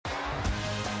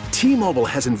T-Mobile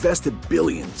has invested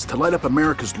billions to light up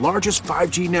America's largest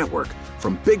 5G network,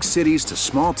 from big cities to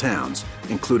small towns,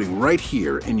 including right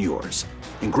here in yours.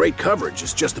 And great coverage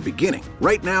is just the beginning.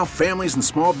 Right now, families and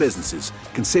small businesses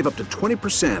can save up to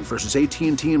 20% versus AT&T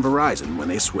and Verizon when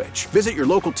they switch. Visit your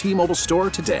local T-Mobile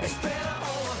store today.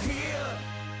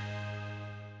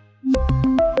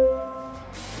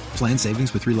 Plan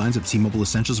savings with 3 lines of T-Mobile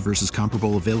Essentials versus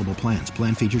comparable available plans.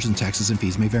 Plan features and taxes and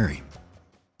fees may vary.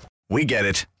 We get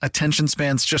it. Attention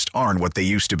spans just aren't what they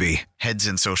used to be. Heads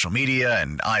in social media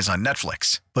and eyes on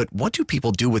Netflix. But what do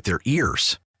people do with their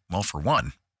ears? Well, for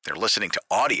one, they're listening to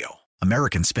audio.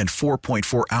 Americans spend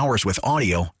 4.4 hours with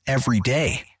audio every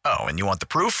day. Oh, and you want the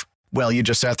proof? Well, you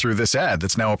just sat through this ad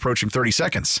that's now approaching 30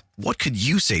 seconds. What could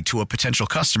you say to a potential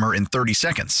customer in 30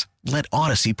 seconds? Let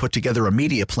Odyssey put together a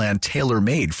media plan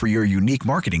tailor-made for your unique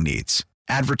marketing needs.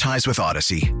 Advertise with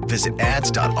Odyssey. Visit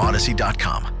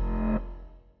ads.odyssey.com.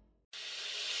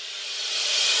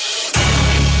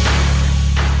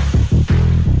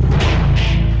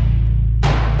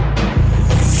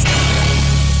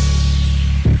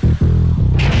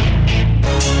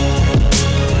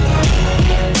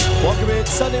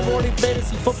 Sunday morning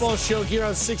fantasy football show here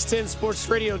on 610 Sports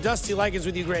Radio. Dusty Likens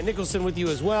with you, Grant Nicholson with you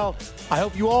as well. I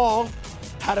hope you all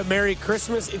had a Merry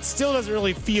Christmas. It still doesn't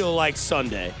really feel like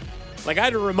Sunday. Like, I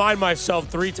had to remind myself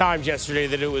 3 times yesterday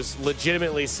that it was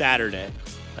legitimately Saturday.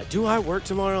 Do I work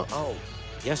tomorrow? Oh,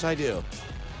 yes, I do.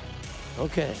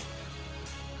 Okay.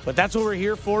 But that's what we're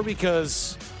here for,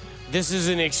 because this is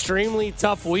an extremely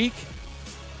tough week.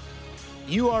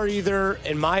 You are either,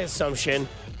 in my assumption,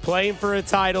 playing for a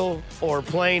title or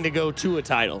playing to go to a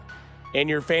title in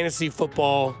your fantasy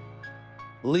football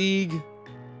league.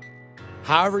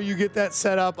 However you get that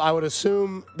set up, I would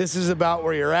assume this is about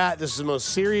where you're at. This is the most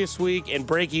serious week, and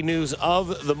breaking news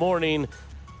of the morning: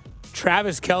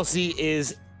 Travis Kelce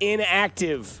is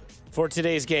inactive for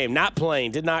today's game. Not playing,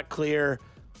 did not clear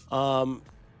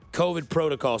COVID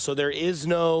protocol. So there is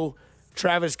no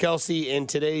Travis Kelce in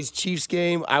today's Chiefs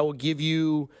game. I will give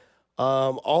you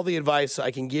all the advice I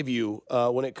can give you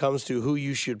when it comes to who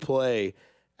you should play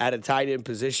at a tight end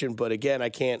position. But again, I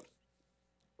can't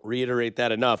reiterate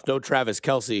that enough. No Travis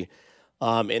Kelce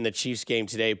in the Chiefs game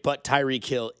today, but Tyreek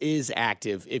Hill is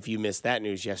active if you missed that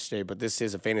news yesterday. But this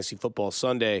is a Fantasy Football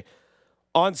Sunday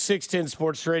on 610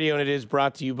 Sports Radio, and it is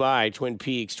brought to you by Twin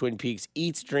Peaks. Twin Peaks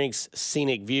Eats, Drinks,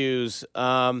 Scenic Views.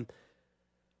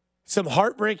 Some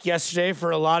heartbreak yesterday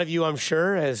for a lot of you, I'm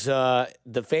sure, as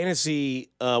the fantasy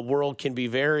world can be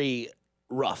very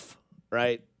rough,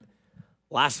 right?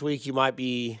 Last week, you might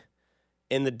be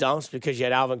in the dumps because you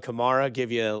had Alvin Kamara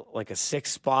give you like a 6th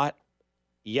spot.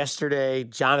 Yesterday,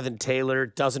 Jonathan Taylor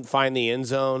doesn't find the end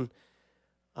zone,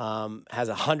 has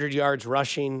 100 yards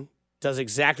rushing, does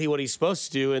exactly what he's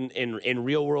supposed to do in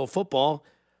real-world football,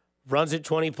 runs it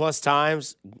 20-plus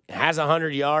times, has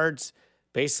 100 yards,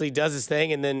 basically does his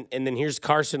thing, and then here's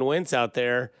Carson Wentz out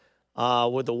there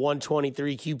with a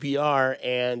 123 QPR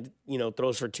and,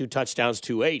 throws for 2 touchdowns,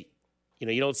 280.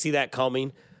 You don't see that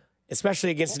coming,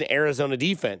 especially against an Arizona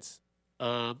defense.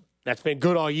 That's been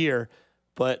good all year,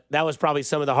 but that was probably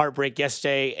some of the heartbreak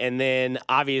yesterday. And then,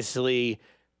 obviously,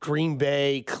 Green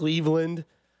Bay, Cleveland.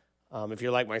 If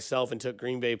you're like myself and took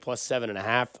Green Bay plus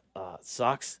 7.5,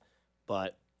 sucks.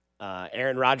 But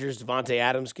Aaron Rodgers, Devontae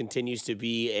Adams continues to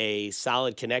be a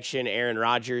solid connection. Aaron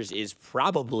Rodgers is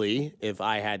probably, if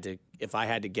I had to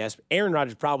guess, Aaron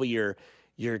Rodgers probably your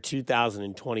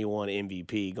 2021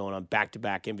 MVP, going on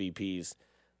back-to-back MVPs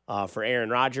for Aaron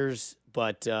Rodgers.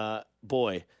 But,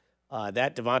 boy,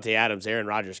 that Devontae Adams-Aaron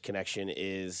Rodgers connection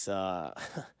is,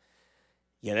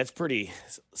 that's pretty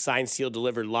signed, sealed,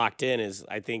 delivered, locked in. Is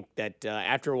I think that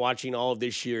after watching all of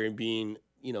this year and being,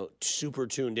 super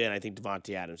tuned in, I think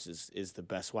Devontae Adams is the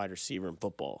best wide receiver in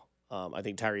football. I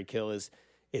think Tyreek Hill is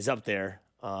up there.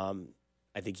 I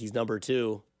think he's number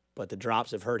 2, but the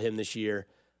drops have hurt him this year.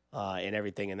 And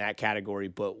everything in that category.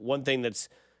 But one thing that's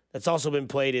also been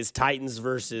played is Titans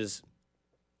versus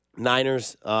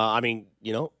Niners.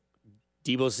 Debo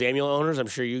Samuel owners, I'm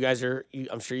sure you guys are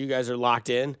locked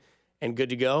in and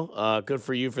good to go. Good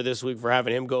for you for this week for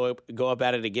having him go up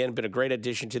at it again. Been a great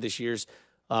addition to this year's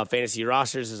fantasy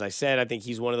rosters. As I said, I think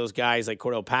he's one of those guys like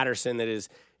Cordell Patterson that is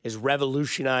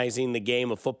revolutionizing the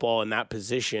game of football in that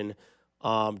position,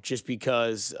 just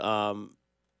because of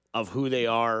who they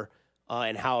are.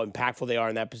 And how impactful they are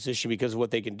in that position because of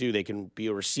what they can do. They can be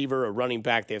a receiver, a running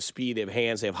back. They have speed, they have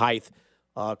hands, they have height,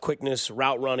 quickness,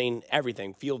 route running,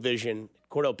 everything, field vision.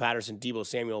 Cordell Patterson, Debo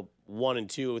Samuel, 1 and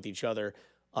 2 with each other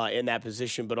in that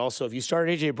position. But also, if you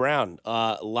started A.J. Brown,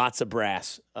 lots of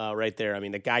brass right there. I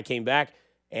mean, the guy came back,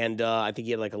 And I think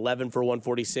he had like 11 for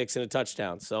 146 and a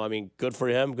touchdown. So, I mean, good for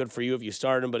him. Good for you if you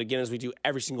started him. But again, as we do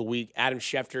every single week, Adam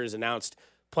Schefter has announced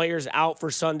players out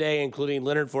for Sunday, including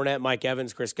Leonard Fournette, Mike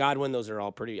Evans, Chris Godwin. Those are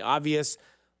all pretty obvious.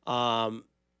 Andy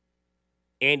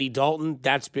Dalton,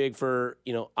 that's big for,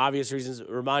 obvious reasons.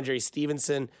 Ramondre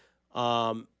Stevenson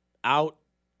out.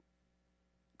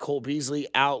 Cole Beasley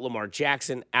out. Lamar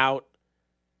Jackson out.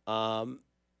 And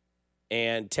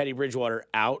Teddy Bridgewater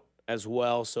out as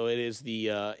well. So it is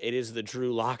the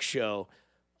Drew Lock show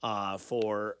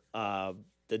for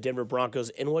the Denver Broncos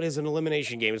in what is an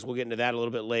elimination game. We'll get into that a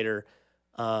little bit later.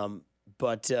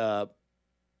 But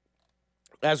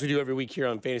as we do every week here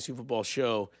on Fantasy Football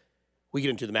Show, we get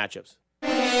into the matchups.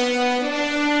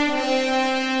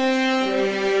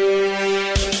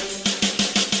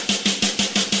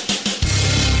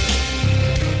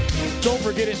 Don't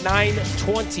forget at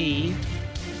 9:20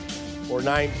 or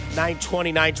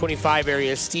 9:20, 9:25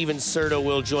 area, Steven Serta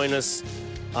will join us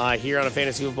here on a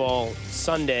Fantasy Football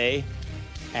Sunday,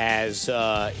 as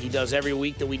he does every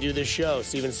week that we do this show.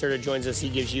 Steven Serta joins us. He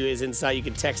gives you his insight. You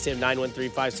can text him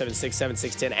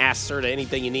 913-576-7610. Ask Serta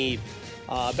anything you need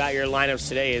about your lineups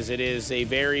today, as it is a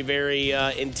very, very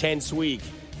intense week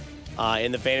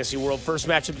in the fantasy world. First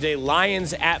matchup today,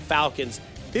 Lions at Falcons.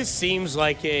 This seems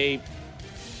like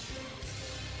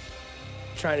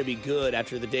trying to be good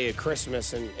after the day of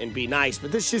Christmas and be nice,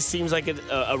 but this just seems like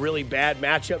a really bad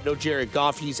matchup. No Jared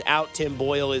Goff, he's out. Tim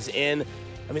Boyle is in.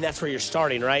 I mean, that's where you're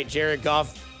starting, right? Jared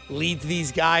Goff leads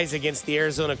these guys against the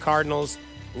Arizona Cardinals,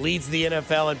 leads the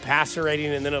NFL in passer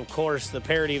rating, and then, of course, the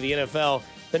parity of the NFL.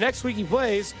 The next week he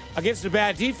plays against a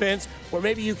bad defense where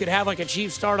maybe you could have like a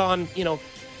cheap start on,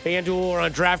 FanDuel or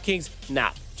on DraftKings.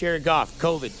 Nah, Jared Goff,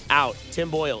 COVID, out.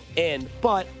 Tim Boyle, in.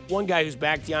 But one guy who's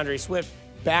back, DeAndre Swift,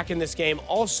 back in this game.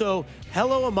 Also,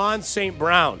 hello, Amon St.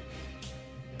 Brown.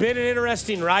 Been an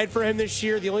interesting ride for him this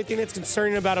year. The only thing that's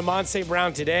concerning about Amon St.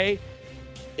 Brown today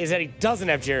is that he doesn't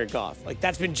have Jared Goff. Like,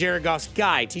 that's been Jared Goff's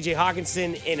guy. TJ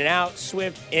Hawkinson in and out,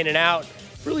 Swift in and out.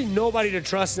 Really nobody to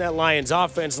trust in that Lions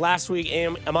offense. Last week,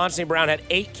 Amon St. Brown had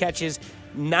 8 catches,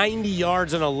 90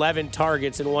 yards on 11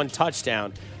 targets and 1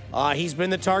 touchdown. He's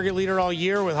been the target leader all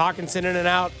year with Hawkinson in and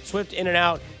out, Swift in and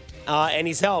out. And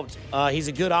he's helped. He's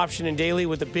a good option in daily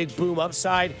with a big boom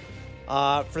upside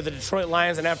for the Detroit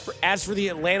Lions. And as for the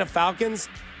Atlanta Falcons,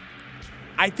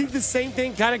 I think the same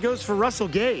thing kind of goes for Russell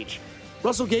Gage.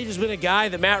 Russell Gage has been a guy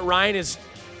that Matt Ryan has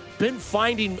been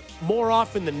finding more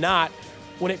often than not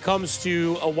when it comes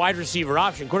to a wide receiver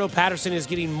option. Cordell Patterson is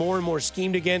getting more and more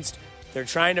schemed against. They're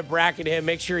trying to bracket him,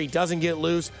 make sure he doesn't get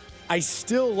loose. I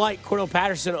still like Cordell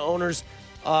Patterson owners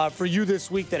for you this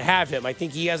week that have him. I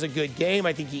think he has a good game.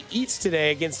 I think he eats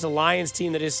today against a Lions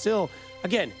team that is still,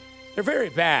 again, they're very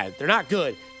bad. They're not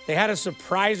good. They had a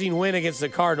surprising win against the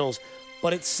Cardinals,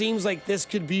 but it seems like this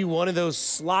could be one of those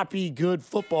sloppy good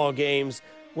football games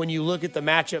when you look at the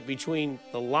matchup between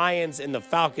the Lions and the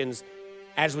Falcons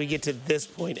as we get to this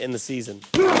point in the season.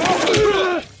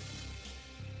 The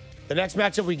next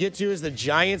matchup we get to is the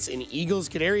Giants and Eagles.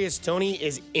 Kadarius Toney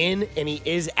is in and he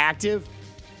is active.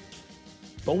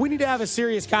 But we need to have a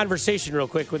serious conversation real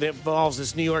quick when it involves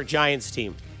this New York Giants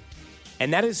team.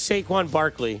 And that is Saquon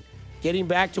Barkley getting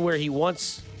back to where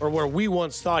we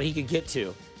once thought he could get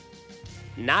to.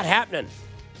 Not happening.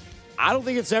 I don't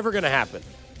think it's ever going to happen.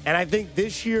 And I think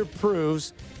this year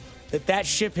proves that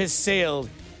ship has sailed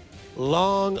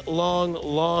long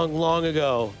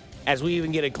ago, as we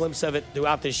even get a glimpse of it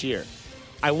throughout this year.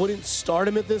 I wouldn't start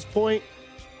him at this point.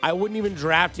 I wouldn't even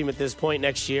draft him at this point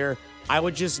next year. I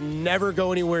would just never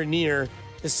go anywhere near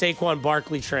the Saquon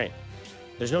Barkley train.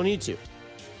 There's no need to.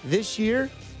 This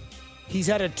year, he's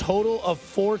had a total of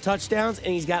 4 touchdowns, and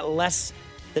he's got less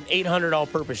than 800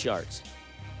 all-purpose yards.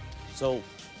 So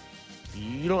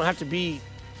you don't have to be,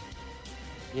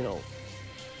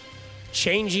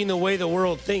 changing the way the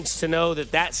world thinks to know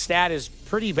that stat is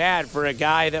pretty bad for a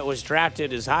guy that was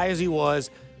drafted as high as he was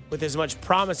with as much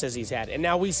promise as he's had. And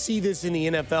now we see this in the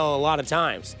NFL a lot of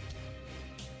times.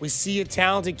 We see a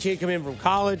talented kid come in from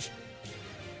college,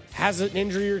 has an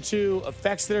injury or two,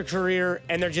 affects their career,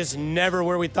 and they're just never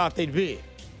where we thought they'd be.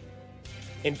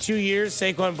 In 2 years,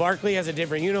 Saquon Barkley has a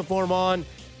different uniform on.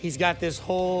 He's got this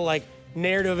whole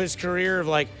narrative of his career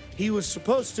of he was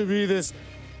supposed to be this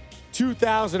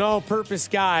 2,000 all-purpose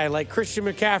guy like Christian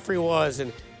McCaffrey was,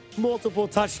 and multiple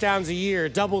touchdowns a year,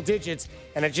 double digits,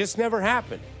 and it just never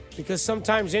happened because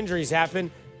sometimes injuries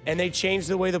happen and they change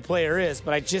the way the player is.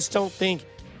 But I just don't think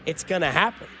it's going to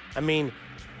happen. I mean,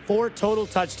 4 total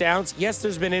touchdowns. Yes,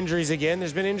 there's been injuries again.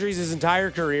 There's been injuries his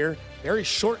entire career, very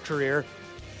short career.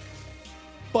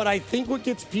 But I think what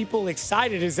gets people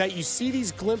excited is that you see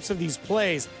these glimpses of these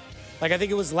plays, Like, I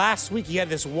think it was last week he had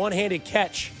this one-handed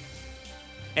catch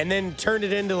and then turned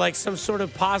it into, like, some sort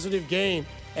of positive gain.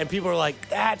 And people are like,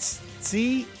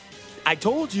 see, I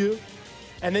told you.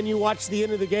 And then you watch the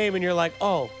end of the game and you're like,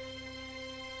 oh,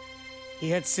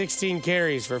 he had 16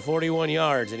 carries for 41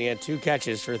 yards and he had 2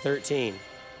 catches for 13.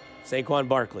 Saquon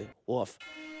Barkley. Woof.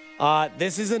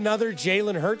 This is another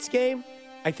Jalen Hurts game,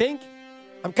 I think.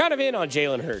 I'm kind of in on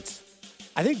Jalen Hurts.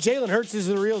 I think Jalen Hurts is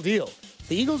the real deal.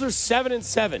 The Eagles are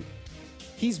 7-7.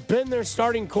 He's been their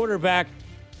starting quarterback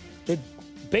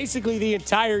basically the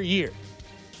entire year.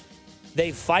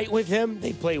 They fight with him.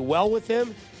 They play well with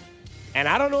him. And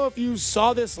I don't know if you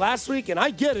saw this last week, and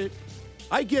I get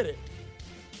it.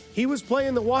 He was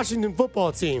playing the Washington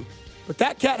football team, but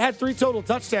that cat had 3 total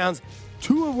touchdowns,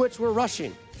 2 of which were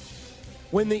rushing.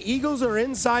 When the Eagles are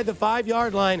inside the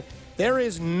 5-yard line, there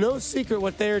is no secret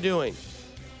what they're doing.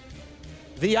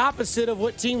 The opposite of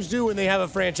what teams do when they have a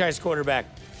franchise quarterback.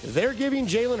 They're giving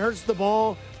Jalen Hurts the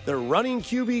ball. They're running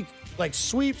QB like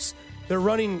sweeps. They're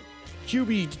running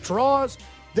QB draws.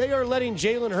 They are letting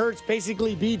Jalen Hurts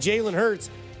basically be Jalen Hurts.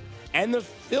 And the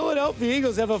Philadelphia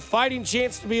Eagles have a fighting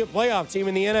chance to be a playoff team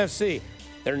in the NFC.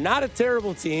 They're not a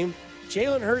terrible team.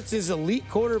 Jalen Hurts is elite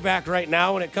quarterback right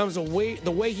now when it comes to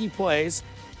the way he plays.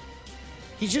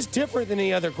 He's just different than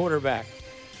any other quarterback.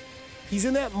 He's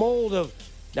in that mold of,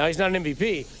 now he's not an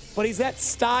MVP, but he's that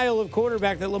style of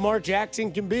quarterback that Lamar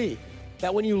Jackson can be.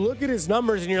 That when you look at his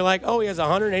numbers and you're like, oh, he has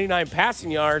 189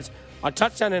 passing yards, a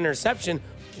touchdown, interception,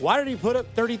 why did he put up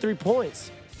 33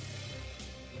 points?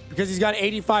 Because he's got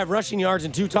 85 rushing yards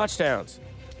and 2 touchdowns.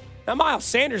 Now, Miles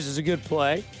Sanders is a good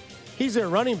play. He's their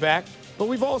running back, but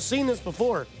we've all seen this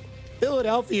before.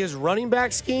 Philadelphia's running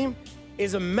back scheme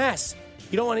is a mess.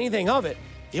 You don't want anything of it.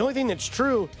 The only thing that's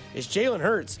true is Jalen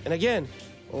Hurts. And again,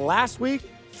 last week,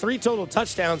 3 total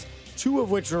touchdowns, 2 of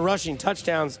which were rushing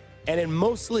touchdowns. And in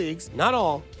most leagues, not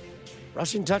all,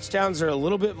 rushing touchdowns are a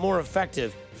little bit more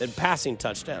effective than passing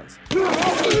touchdowns.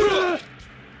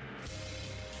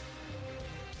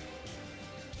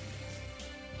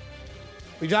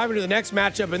 We dive into the next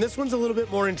matchup, and this one's a little bit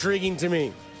more intriguing to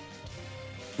me.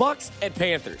 Bucks at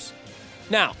Panthers.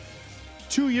 Now,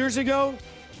 2 years ago,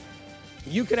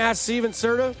 you can ask Steven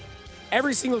Serta,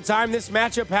 every single time this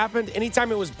matchup happened,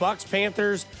 anytime it was Bucks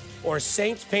Panthers or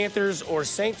Saints Panthers or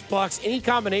Saints Bucks, any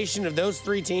combination of those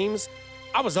 3 teams,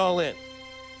 I was all in.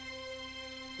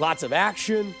 Lots of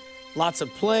action, lots of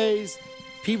plays,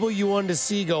 people you wanted to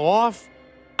see go off.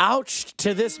 Ouch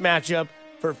to this matchup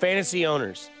for fantasy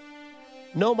owners.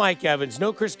 No Mike Evans,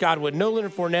 no Chris Godwin, no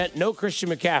Leonard Fournette, no Christian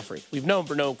McCaffrey. We've known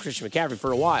for no Christian McCaffrey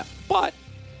for a while. But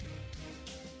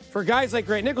for guys like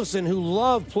Grant Nicholson who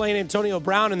love playing Antonio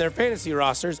Brown in their fantasy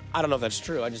rosters, I don't know if that's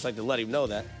true. I just like to let him know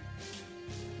that.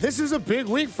 This is a big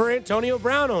week for Antonio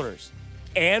Brown owners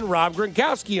and Rob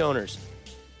Gronkowski owners.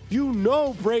 You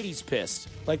know Brady's pissed.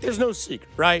 Like, there's no secret,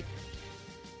 right?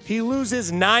 He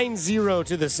loses 9-0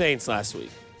 to the Saints last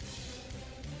week.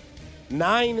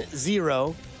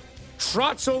 9-0.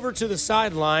 Trots over to the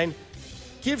sideline,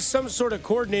 gives some sort of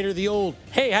coordinator the old,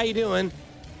 hey, how you doing?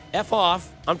 F off.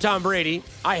 I'm Tom Brady.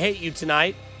 I hate you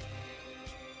tonight.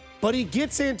 But he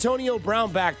gets Antonio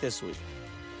Brown back this week.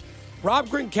 Rob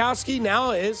Gronkowski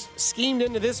now is schemed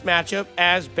into this matchup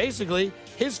as basically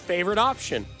his favorite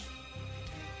option.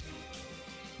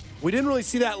 We didn't really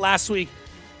see that last week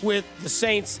with the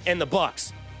Saints and the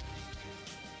Bucks.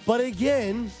 But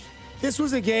again, this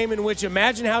was a game in which,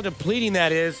 imagine how depleting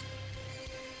that is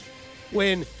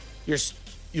when your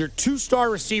 2-star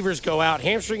receivers go out,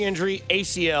 hamstring injury,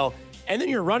 ACL, and then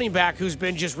your running back who's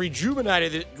been just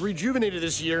rejuvenated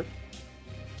this year,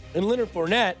 and Leonard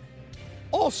Fournette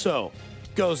also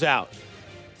goes out.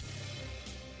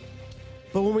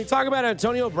 But when we talk about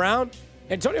Antonio Brown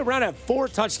had 4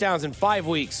 touchdowns in 5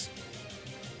 weeks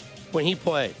when he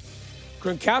played.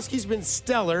 Gronkowski's been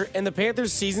stellar, and the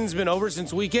Panthers' season's been over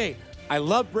since week 8. I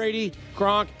love Brady,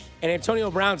 Gronk, and Antonio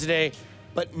Brown today,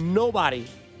 but nobody,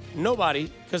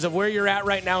 because of where you're at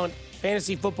right now in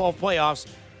fantasy football playoffs,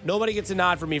 nobody gets a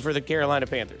nod from me for the Carolina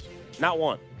Panthers. Not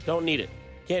one. Don't need it.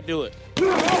 Can't do it.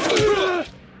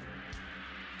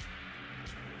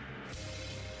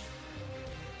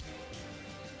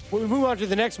 When we move on to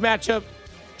the next matchup,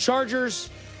 Chargers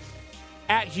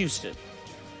at Houston.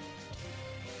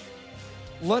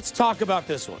 Let's talk about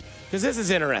this one, because this is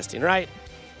interesting, right?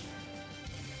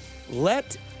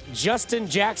 Let Justin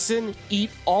Jackson eat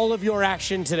all of your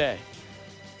action today.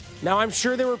 Now, I'm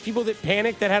sure there were people that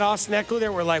panicked that had Austin Eckler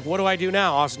that were like, what do I do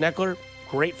now? Austin Eckler,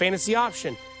 great fantasy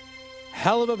option.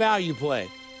 Hell of a value play.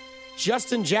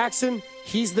 Justin Jackson,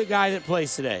 he's the guy that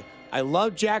plays today. I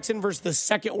love Jackson versus the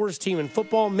second worst team in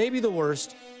football, maybe the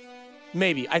worst.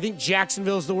 Maybe. I think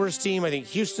Jacksonville's the worst team. I think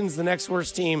Houston's the next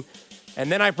worst team.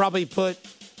 And then I probably put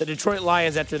the Detroit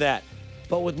Lions after that.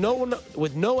 But with no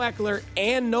Eckler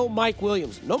and no Mike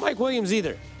Williams. No Mike Williams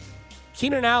either.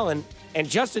 Keenan Allen and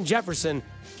Justin Jefferson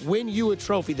win you a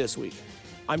trophy this week.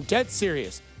 I'm dead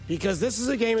serious. Because this is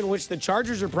a game in which the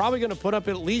Chargers are probably going to put up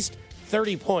at least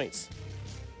 30 points.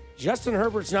 Justin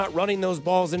Herbert's not running those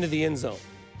balls into the end zone.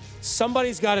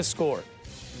 Somebody's got to score.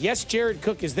 Yes, Jared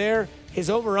Cook is there. His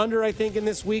over-under, I think, in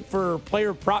this week for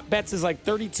player prop bets is like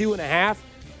 32.5. I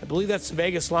believe that's the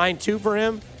Vegas line, too, for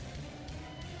him.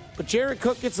 But Jared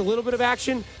Cook gets a little bit of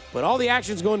action, but all the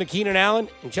action's going to Keenan Allen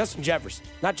and Justin Jefferson.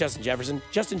 Not Justin Jefferson,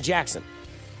 Justin Jackson.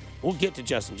 We'll get to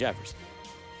Justin Jefferson.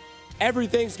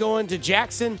 Everything's going to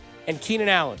Jackson and Keenan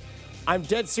Allen. I'm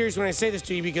dead serious when I say this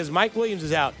to you because Mike Williams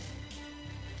is out.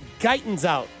 Guyton's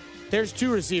out. There's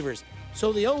 2 receivers.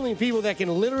 So the only people that can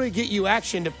literally get you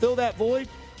action to fill that void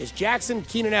is Jackson,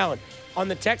 Keenan Allen. On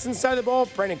the Texans side of the ball,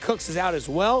 Brandon Cooks is out as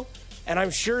well. And I'm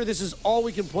sure this is all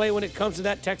we can play when it comes to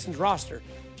that Texans roster.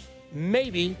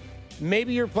 Maybe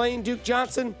you're playing Duke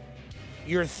Johnson.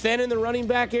 You're thin in the running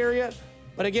back area.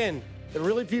 But again, the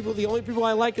only people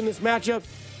I like in this matchup,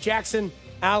 Jackson,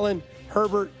 Allen,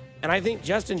 Herbert, and I think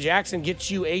Justin Jackson gets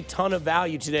you a ton of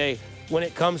value today when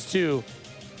it comes to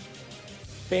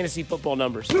fantasy football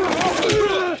numbers.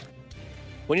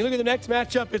 When you look at the next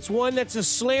matchup, it's one that's a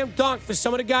slam dunk for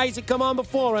some of the guys that come on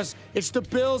before us. It's the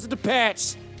Bills and the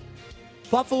Pats.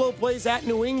 Buffalo plays at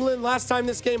New England. Last time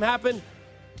this game happened,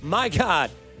 my God,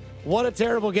 what a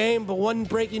terrible game. But one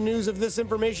breaking news of this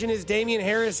information is Damian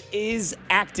Harris is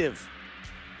active.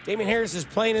 Damian Harris is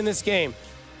playing in this game.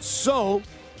 So,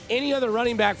 any other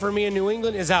running back for me in New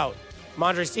England is out.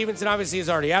 Mondre Stevenson obviously is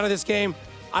already out of this game.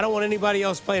 I don't want anybody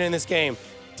else playing in this game.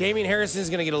 Damian Harrison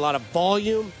is going to get a lot of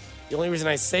volume. The only reason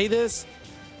I say this,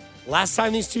 last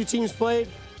time these two teams played,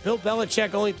 Bill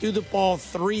Belichick only threw the ball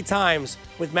 3 times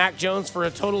with Mac Jones for a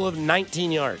total of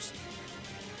 19 yards.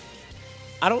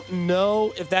 I don't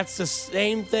know if that's the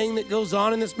same thing that goes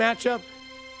on in this matchup,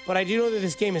 but I do know that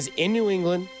this game is in New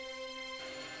England.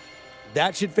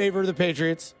 That should favor the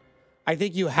Patriots. I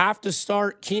think you have to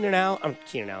start Keenan Allen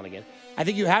again. I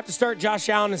think you have to start Josh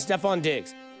Allen and Stephon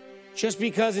Diggs. Just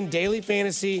because in daily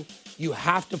fantasy, you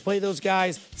have to play those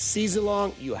guys. Season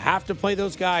long, you have to play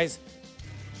those guys.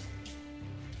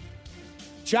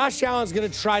 Josh Allen's going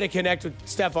to try to connect with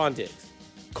Stephon Diggs.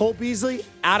 Cole Beasley,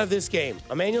 out of this game.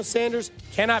 Emmanuel Sanders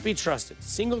cannot be trusted.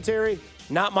 Singletary,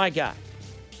 not my guy.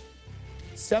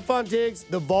 Stephon Diggs,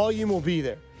 the volume will be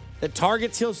there. The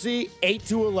targets he'll see, 8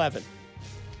 to 11.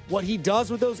 What he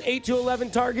does with those 8 to 11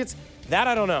 targets, that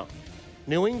I don't know.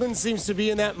 New England seems to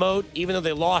be in that mode, even though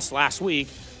they lost last week,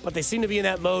 but they seem to be in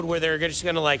that mode where they're just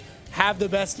going to have the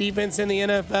best defense in the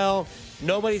NFL.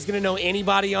 Nobody's going to know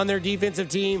anybody on their defensive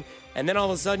team. And then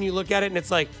all of a sudden you look at it and it's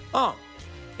like, oh,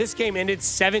 this game ended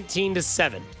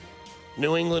 17-7.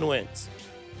 New England wins.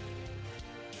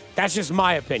 That's just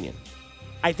my opinion.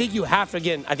 I think you have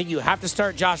to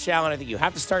start Josh Allen. I think you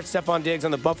have to start Stephon Diggs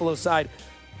on the Buffalo side.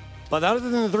 But other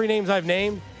than the 3 names I've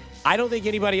named, I don't think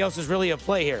anybody else is really a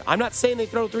play here. I'm not saying they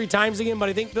throw 3 times again, but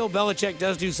I think Bill Belichick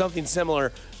does do something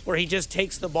similar where he just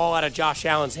takes the ball out of Josh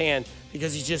Allen's hand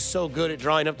because he's just so good at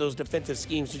drawing up those defensive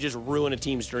schemes to just ruin a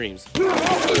team's dreams.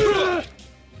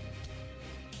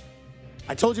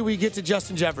 I told you we'd get to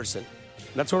Justin Jefferson.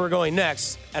 That's where we're going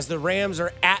next, as the Rams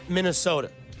are at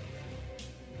Minnesota.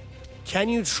 Can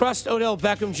you trust Odell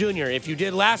Beckham Jr.? If you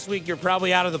did last week, you're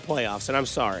probably out of the playoffs, and I'm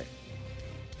sorry.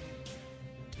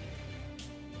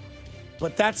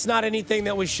 But that's not anything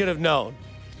that we should have known.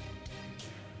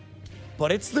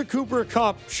 But it's the Cooper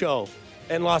Kupp show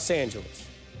in Los Angeles.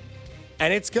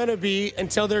 And it's going to be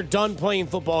until they're done playing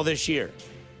football this year.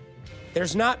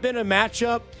 There's not been a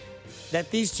matchup that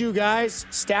these two guys,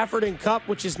 Stafford and Kupp,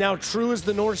 which is now true as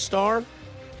the North Star,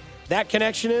 that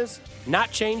connection is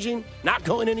not changing, not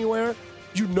going anywhere.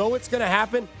 You know it's going to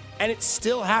happen, and it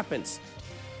still happens.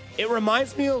 It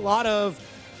reminds me a lot of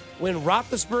when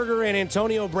Roethlisberger and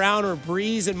Antonio Brown or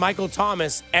Breeze and Michael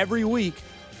Thomas every week,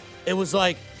 it was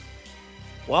like,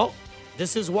 well,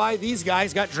 this is why these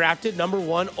guys got drafted number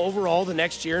 1 overall the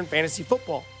next year in fantasy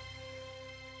football.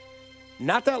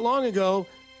 Not that long ago,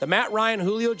 the Matt Ryan,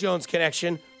 Julio Jones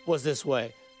connection was this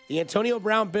way. The Antonio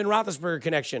Brown, Ben Roethlisberger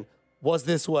connection was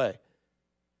this way.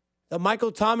 The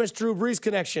Michael Thomas, Drew Brees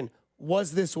connection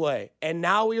was this way. And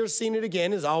now we are seeing it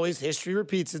again. As always, history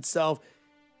repeats itself.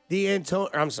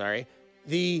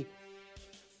 The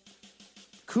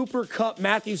Cooper Kupp,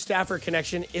 Matthew Stafford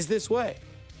connection is this way.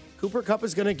 Cooper Kupp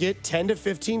is going to get 10 to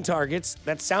 15 targets.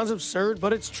 That sounds absurd,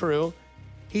 but it's true.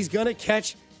 He's going to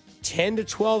catch 10 to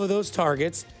 12 of those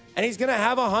targets. and he's going to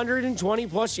have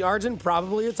 120-plus yards and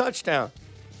probably a touchdown.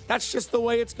 That's just the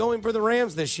way it's going for the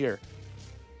Rams this year.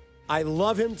 I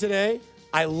love him today,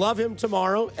 I love him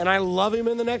tomorrow, and I love him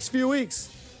in the next few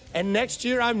weeks. And next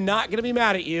year, I'm not going to be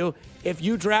mad at you if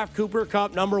you draft Cooper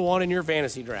Kupp number 1 in your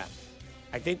fantasy draft.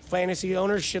 I think fantasy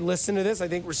owners should listen to this. I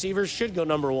think receivers should go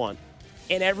number 1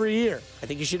 in every year. I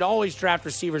think you should always draft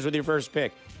receivers with your first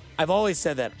pick. I've always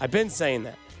said that. I've been saying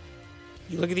that.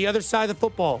 You look at the other side of the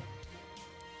football.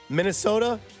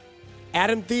 Minnesota,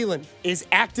 Adam Thielen is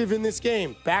active in this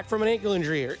game, back from an ankle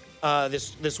injury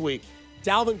this week.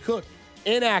 Dalvin Cook,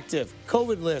 inactive,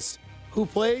 COVID list. Who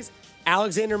plays?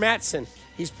 Alexander Mattison.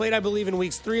 He's played, I believe, in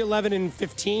weeks 3, 11, and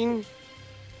 15.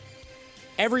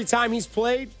 Every time he's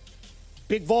played,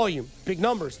 big volume, big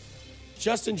numbers.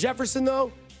 Justin Jefferson,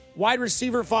 though, wide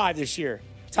receiver 5 this year.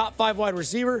 Top 5 wide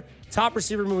receiver, top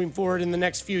receiver moving forward in the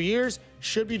next few years.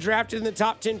 Should be drafted in the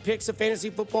top 10 picks of fantasy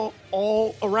football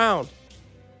all around.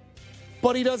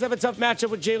 But he does have a tough matchup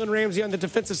with Jalen Ramsey on the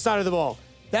defensive side of the ball.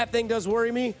 That thing does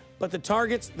worry me, but the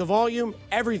targets, the volume,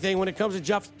 everything when it comes to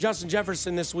Justin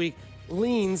Jefferson this week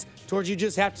leans towards you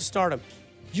just have to start him.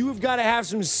 You've got to have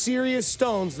some serious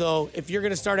stones, though, if you're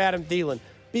going to start Adam Thielen.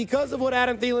 Because of what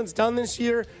Adam Thielen's done this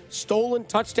year, stolen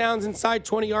touchdowns inside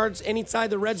 20 yards, inside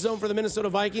the red zone for the Minnesota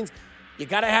Vikings, you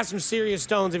got to have some serious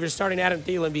stones if you're starting Adam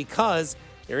Thielen because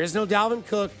there is no Dalvin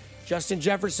Cook. Justin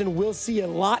Jefferson will see a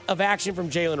lot of action from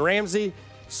Jalen Ramsey.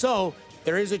 So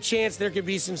there is a chance there could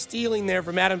be some stealing there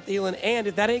from Adam Thielen. And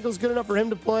if that ankle's good enough for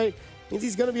him to play, it means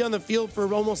he's going to be on the field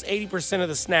for almost 80% of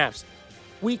the snaps.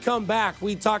 We come back.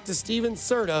 We talk to Steven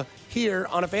Serta here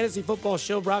on a fantasy football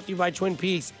show brought to you by Twin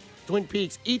Peaks. Twin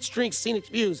Peaks, each drink scenic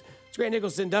views. It's Grant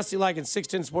Nicholson, Dusty Likens,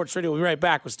 610 Sports Radio. We'll be right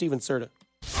back with Steven Serta.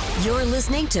 You're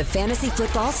listening to Fantasy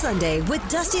Football Sunday with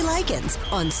Dusty Likens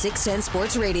on 610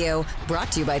 Sports Radio.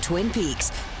 Brought to you by Twin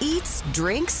Peaks, eats,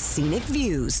 drinks, scenic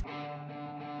views.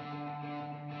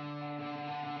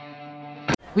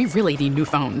 We really need new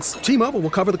phones. T-Mobile will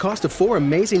cover the cost of 4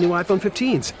 amazing new iPhone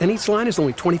 15s, and each line is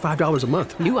only $25 a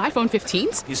month. New iPhone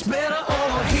 15s? It's better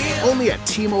over here. Only at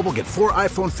T-Mobile, get 4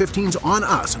 iPhone 15s on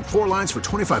us and 4 lines for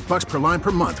 $25 per line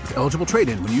per month with eligible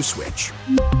trade-in when you switch.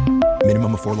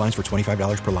 Minimum of 4 lines for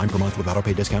 $25 per line per month with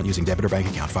autopay discount using debit or bank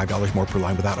account. $5 more per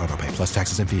line without autopay, plus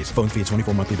taxes and fees. Phone fee at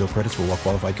 24 monthly bill credits for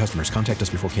well-qualified customers. Contact us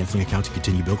before canceling account to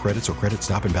continue bill credits or credit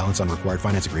stop and balance on required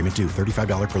finance agreement due.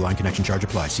 $35 per line connection charge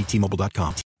applies. See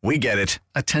T-Mobile.com. We get it.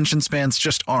 Attention spans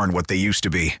just aren't what they used to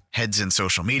be. Heads in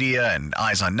social media and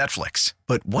eyes on Netflix.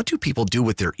 But what do people do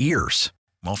with their ears?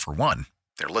 Well, for one,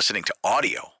 they're listening to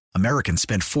audio. Americans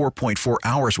spend 4.4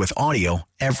 hours with audio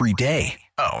every day.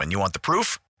 Oh, and you want the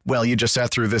proof? Well, you just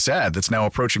sat through this ad that's now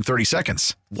approaching 30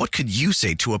 seconds. What could you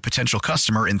say to a potential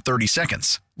customer in 30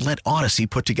 seconds? Let Odyssey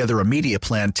put together a media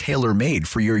plan tailor-made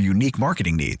for your unique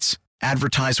marketing needs.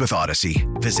 Advertise with Odyssey.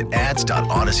 Visit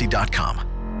ads.odyssey.com.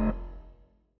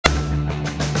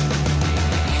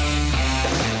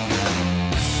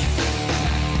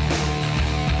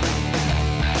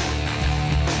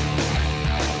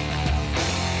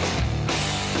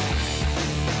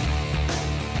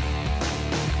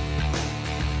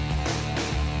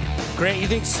 Grant, you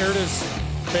think Serta's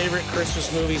favorite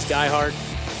Christmas movie is Die Hard?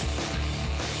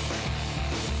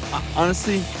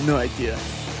 Honestly, no idea.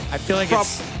 I feel like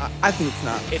I think it's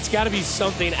not. It's got to be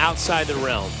something outside the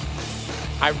realm.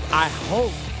 I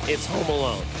hope it's Home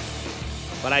Alone,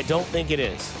 but I don't think it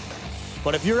is.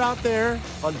 But if you're out there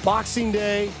on Boxing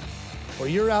Day, or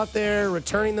you're out there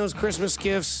returning those Christmas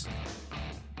gifts,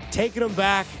 taking them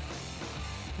back,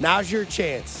 now's your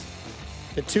chance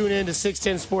to tune in to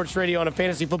 610 Sports Radio on a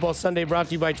Fantasy Football Sunday brought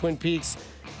to you by Twin Peaks.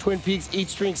 Twin Peaks,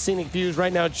 Eats, Drinks, Scenic Views.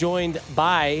 Right now joined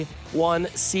by one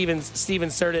Steven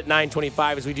Serta at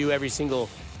 9:25 as we do every single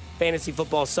Fantasy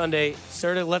Football Sunday.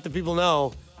 Serta, let the people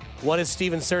know, what is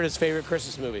Steven Serta's favorite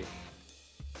Christmas movie?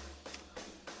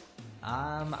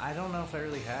 I don't know if I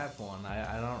really have one.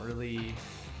 I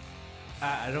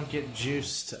don't get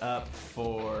juiced up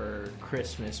for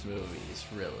Christmas movies,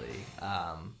 really.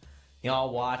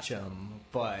 I'll watch them,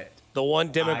 but the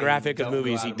one demographic of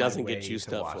movies he doesn't get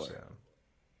juiced up for.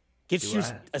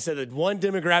 I said the one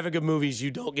demographic of movies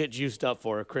you don't get juiced up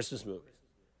for are Christmas movies.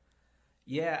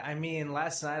 Yeah, I mean,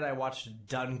 last night I watched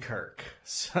Dunkirk,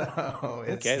 so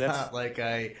it's not like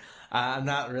I'm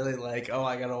not really like, oh,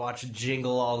 I gotta watch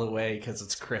Jingle All the Way because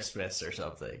it's Christmas or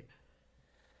something.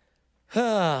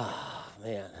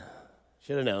 Man,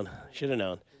 should have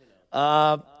known.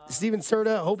 Steven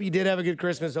Serta, hope you did have a good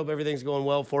Christmas. Hope everything's going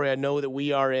well for you. I know that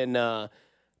we are in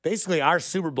basically our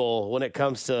Super Bowl when it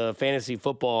comes to fantasy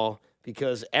football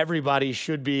because everybody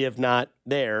should be, if not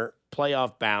there,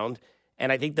 playoff bound.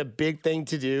 And I think the big thing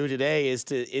to do today is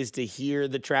to hear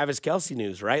the Travis Kelce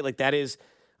news, right? Like that is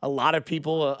a lot of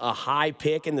people, a high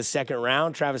pick in the second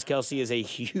round. Travis Kelce is a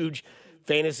huge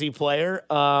fantasy player.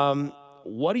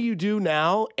 What do you do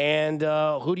now? And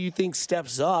who do you think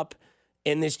steps up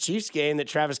in this Chiefs game that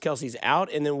Travis Kelce's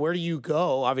out? And then where do you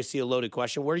go? Obviously a loaded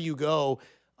question. Where do you go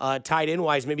tight end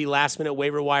wise, maybe last minute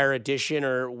waiver wire addition,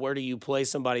 or where do you play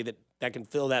somebody that can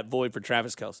fill that void for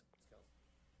Travis Kelce?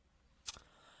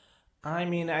 I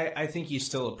mean, I think you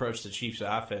still approach the Chiefs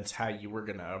offense how you were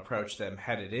going to approach them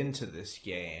headed into this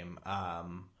game.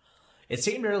 It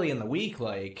seemed early in the week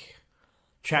like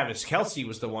Travis Kelce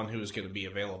was the one who was going to be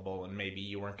available, and maybe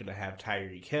you weren't going to have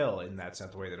Tyreek Hill, and that's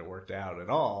not the way that it worked out at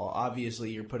all.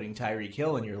 Obviously, you're putting Tyreek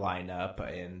Hill in your lineup,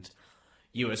 and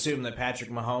you assume that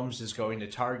Patrick Mahomes is going to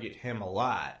target him a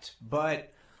lot.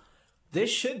 But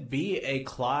this should be a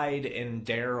Clyde and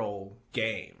Darrell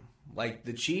game. Like,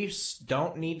 the Chiefs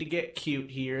don't need to get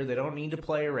cute here. They don't need to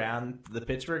play around. The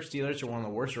Pittsburgh Steelers are one of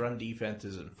the worst run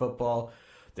defenses in football.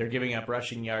 They're giving up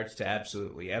rushing yards to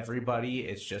absolutely everybody.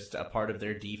 It's just a part of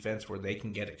their defense where they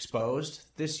can get exposed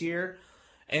this year.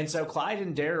 And so Clyde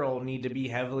and Darrell need to be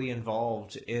heavily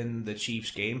involved in the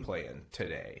Chiefs' game plan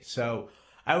today. So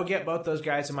I would get both those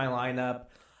guys in my lineup.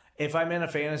 If I'm in a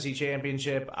fantasy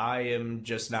championship, I am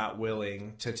just not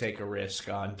willing to take a risk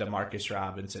on Demarcus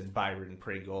Robinson, Byron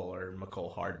Pringle, or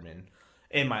McCole Hardman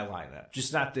in my lineup.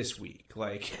 Just not this week.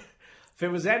 Like, if it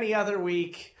was any other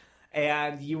week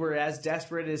and you were as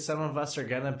desperate as some of us are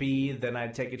going to be, then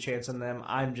I'd take a chance on them.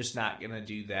 I'm just not going to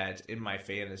do that in my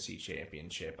fantasy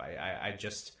championship.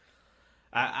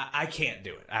 I can't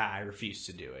do it. I refuse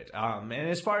to do it. And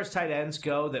as far as tight ends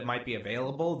go that might be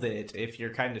available, that if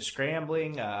you're kind of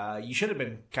scrambling, you should have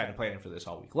been kind of planning for this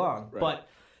all week long. Right. But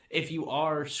if you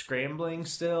are scrambling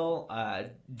still,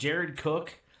 Jared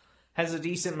Cook has a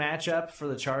decent matchup for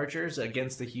the Chargers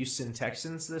against the Houston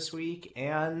Texans this week,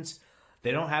 and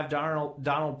they don't have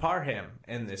Donald Parham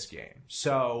in this game.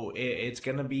 So he's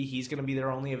going to be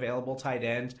their only available tight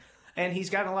end, and he's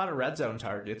gotten a lot of red zone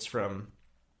targets from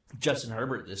Justin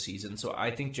Herbert this season, so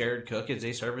I think Jared Cook is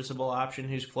a serviceable option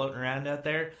who's floating around out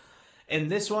there.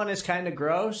 And this one is kind of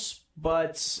gross,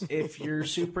 but if you're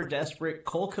super desperate,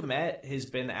 Cole Kmet has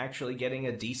been actually getting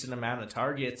a decent amount of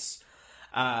targets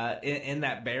in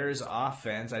that Bears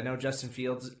offense. I know Justin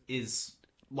Fields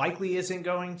isn't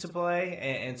going to play,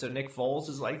 and so Nick Foles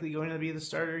is likely going to be the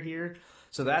starter here.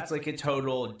 So that's like a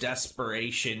total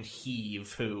desperation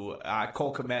heave who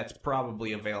Cole Kmet's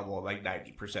probably available in like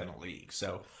 90% of leagues.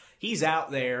 So he's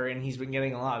out there and he's been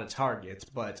getting a lot of targets,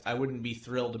 but I wouldn't be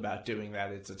thrilled about doing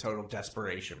that. It's a total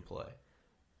desperation play.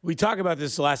 We talk about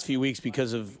this the last few weeks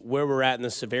because of where we're at in the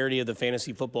severity of the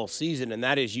fantasy football season, and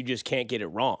that is you just can't get it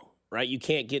wrong, right? You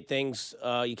can't get things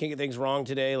wrong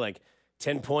today. Like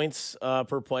 10 points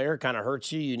per player kind of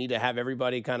hurts you. You need to have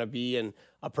everybody kind of be in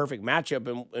a perfect matchup.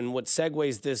 And what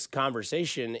segues this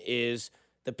conversation is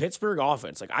the Pittsburgh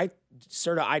offense. Like I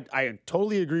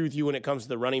totally agree with you when it comes to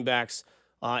the running backs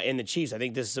and the Chiefs. I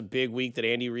think this is a big week that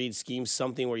Andy Reid schemes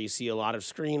something where you see a lot of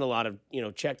screen, a lot of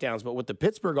checkdowns. But with the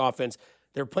Pittsburgh offense,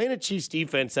 they're playing a Chiefs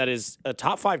defense that is a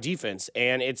top 5 defense,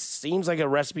 and it seems like a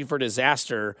recipe for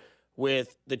disaster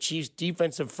with the Chiefs'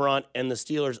 defensive front and the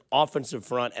Steelers' offensive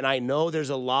front. And I know there's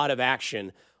a lot of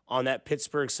action on that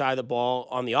Pittsburgh side of the ball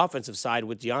on the offensive side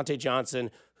with Deontay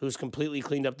Johnson, who's completely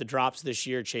cleaned up the drops this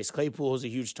year, Chase Claypool, who's a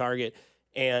huge target,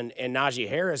 and Najee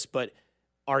Harris. But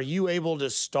are you able to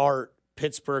start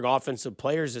Pittsburgh offensive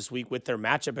players this week with their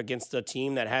matchup against a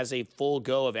team that has a full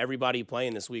go of everybody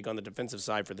playing this week on the defensive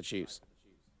side for the Chiefs?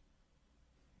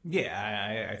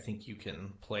 Yeah, I think you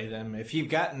can play them. If you've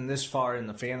gotten this far in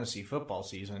the fantasy football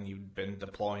season, you've been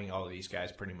deploying all of these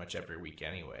guys pretty much every week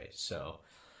anyway. So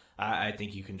I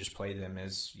think you can just play them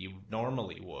as you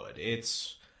normally would.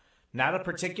 It's not a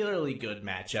particularly good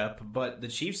matchup, but the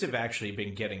Chiefs have actually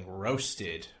been getting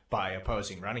roasted by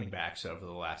opposing running backs over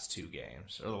the last 2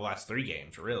 games, or the last 3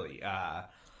 games, really.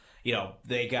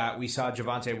 We saw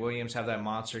Javonte Williams have that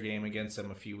monster game against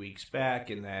them a few weeks back,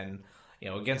 and then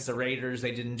against the Raiders,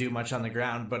 they didn't do much on the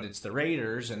ground, but it's the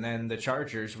Raiders. And then the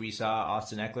Chargers, we saw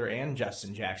Austin Eckler and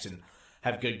Justin Jackson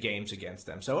have good games against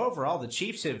them. So overall, the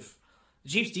Chiefs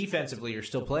defensively are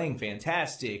still playing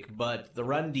fantastic, but the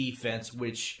run defense,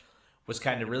 which was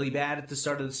kind of really bad at the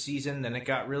start of the season, then it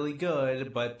got really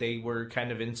good, but they were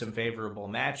kind of in some favorable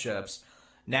matchups.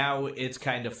 Now it's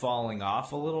kind of falling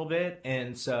off a little bit.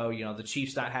 And so, the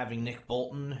Chiefs not having Nick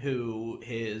Bolton, who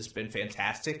has been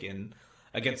fantastic and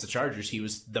against the Chargers, he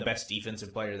was the best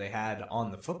defensive player they had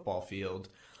on the football field.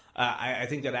 I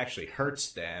think that actually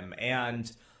hurts them. And,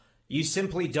 you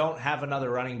simply don't have another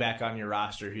running back on your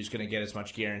roster who's going to get as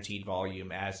much guaranteed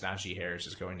volume as Najee Harris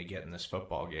is going to get in this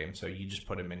football game. So you just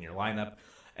put him in your lineup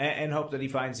and hope that he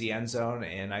finds the end zone.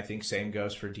 And I think same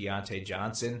goes for Deontay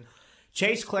Johnson.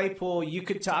 Chase Claypool, you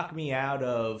could talk me out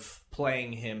of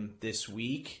playing him this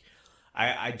week.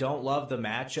 I don't love the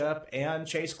matchup, and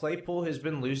Chase Claypool has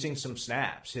been losing some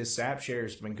snaps. His snap share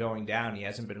has been going down. He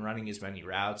hasn't been running as many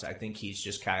routes. I think he's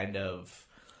just kind of...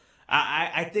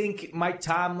 I think Mike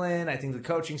Tomlin, I think the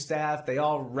coaching staff, they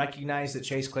all recognize that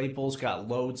Chase Claypool's got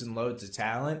loads and loads of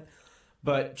talent,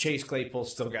 but Chase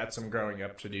Claypool's still got some growing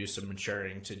up to do, some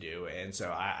maturing to do, and so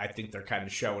I think they're kind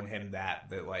of showing him that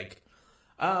like,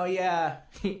 oh yeah,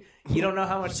 you don't know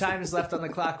how much time is left on the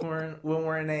clock when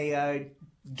we're in a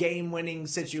game-winning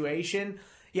situation.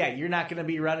 Yeah, you're not going to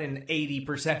be running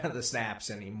 80% of the snaps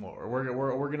anymore. We're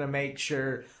going to make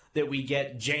sure that we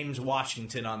get James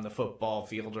Washington on the football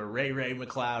field or Ray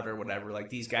McLeod or whatever, like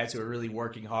these guys who are really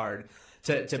working hard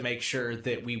to make sure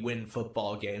that we win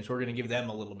football games. We're going to give them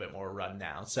a little bit more run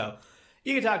now. So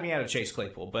you can talk me out of Chase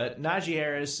Claypool, but Najee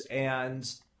Harris and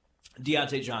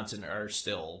Deontay Johnson are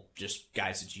still just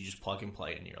guys that you just plug and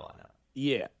play in your lineup.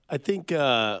 Yeah, I think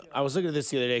I was looking at this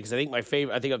the other day because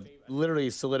I think I've literally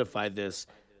solidified this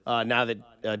now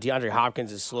that DeAndre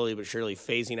Hopkins is slowly but surely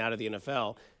phasing out of the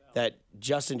NFL, that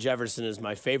Justin Jefferson is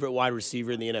my favorite wide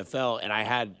receiver in the NFL. And I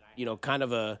had, kind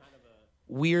of a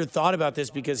weird thought about this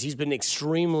because he's been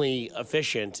extremely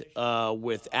efficient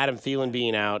with Adam Thielen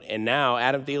being out. And now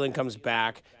Adam Thielen comes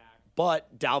back,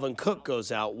 but Dalvin Cook goes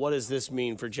out. What does this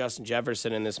mean for Justin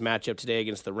Jefferson in this matchup today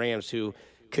against the Rams, who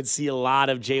could see a lot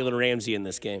of Jalen Ramsey in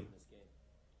this game?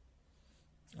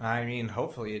 I mean,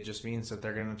 hopefully it just means that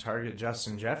they're going to target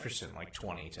Justin Jefferson like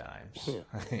 20 times. Yeah.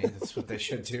 I mean, that's what they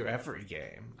should do every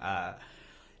game. I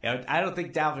don't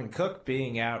think Dalvin Cook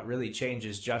being out really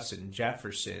changes Justin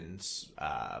Jefferson's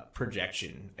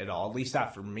projection at all, at least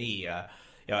not for me.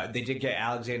 They did get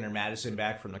Alexander Mattison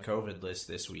back from the COVID list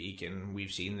this week, and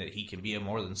we've seen that he can be a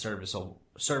more than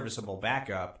serviceable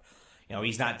backup.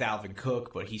 He's not Dalvin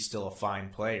Cook, but he's still a fine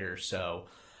player, so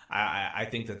I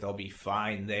think that they'll be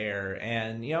fine there.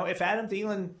 And, if Adam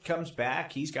Thielen comes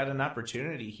back, he's got an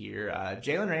opportunity here.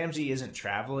 Jalen Ramsey isn't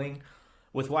traveling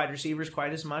with wide receivers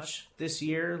quite as much this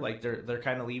year. Like, they're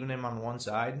kind of leaving him on one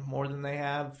side more than they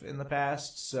have in the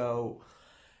past. So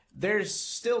there's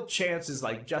still chances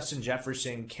like Justin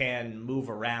Jefferson can move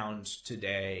around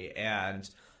today and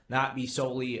not be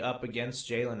solely up against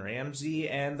Jalen Ramsey.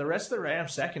 And the rest of the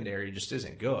Rams secondary just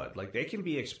isn't good. Like, they can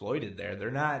be exploited there.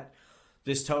 They're not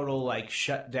this total, like,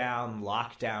 shutdown,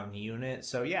 lockdown unit.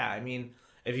 So, yeah, I mean,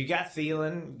 if you got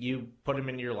Thielen, you put him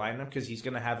in your lineup because he's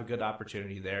going to have a good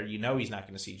opportunity there. He's not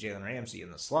going to see Jalen Ramsey in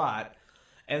the slot.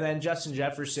 And then Justin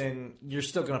Jefferson, you're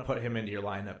still going to put him into your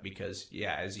lineup because,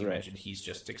 yeah, as you mentioned, he's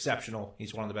just exceptional.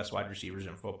 He's one of the best wide receivers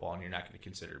in football, and you're not going to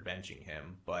consider benching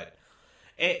him. But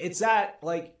it's that,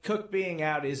 like, Cook being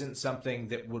out isn't something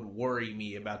that would worry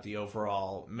me about the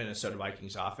overall Minnesota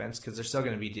Vikings offense because they're still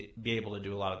going to be able to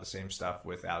do a lot of the same stuff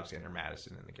with Alexander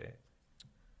Mattison in the game.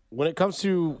 When it comes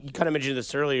to, you kind of mentioned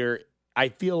this earlier, I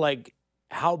feel like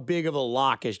how big of a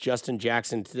lock is Justin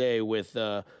Jackson today with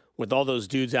all those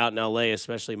dudes out in L.A.,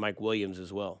 especially Mike Williams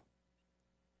as well?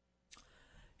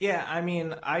 Yeah, I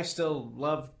mean, I still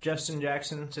love Justin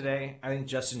Jackson today. I think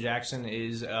Justin Jackson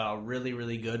is a really,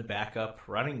 really good backup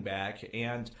running back,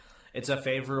 and it's a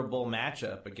favorable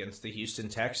matchup against the Houston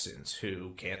Texans,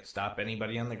 who can't stop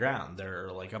anybody on the ground.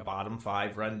 They're like a bottom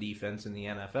 5 run defense in the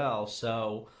NFL.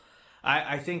 So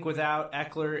I think without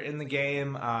Eckler in the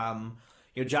game,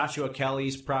 Joshua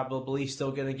Kelly's probably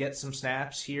still going to get some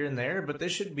snaps here and there, but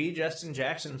this should be Justin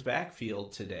Jackson's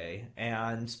backfield today.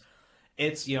 And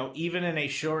it's, even in a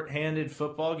shorthanded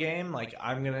football game, like,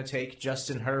 I'm going to take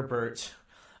Justin Herbert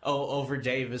over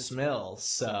Davis Mills.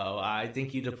 So I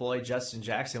think you deploy Justin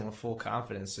Jackson with full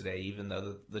confidence today, even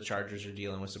though the Chargers are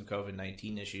dealing with some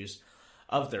COVID-19 issues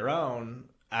of their own.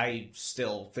 I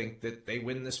still think that they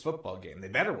win this football game. They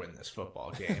better win this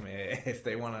football game if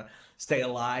they want to stay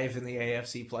alive in the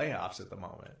AFC playoffs at the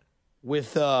moment.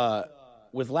 With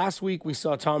last week, we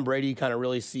saw Tom Brady kind of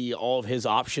really see all of his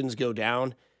options go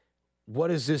down. What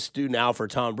does this do now for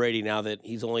Tom Brady now that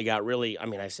he's only got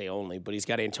I say only, but he's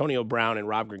got Antonio Brown and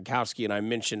Rob Gronkowski, and I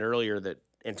mentioned earlier that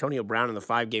Antonio Brown in the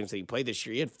 5 games that he played this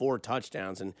year, he had 4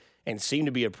 touchdowns and seemed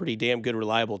to be a pretty damn good,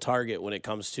 reliable target when it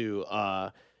comes to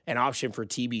an option for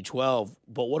TB12.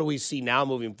 But what do we see now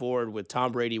moving forward with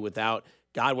Tom Brady without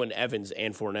Godwin, Evans,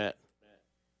 and Fournette?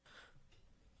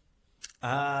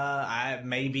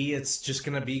 Maybe it's just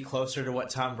going to be closer to what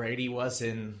Tom Brady was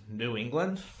in New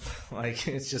England. Like,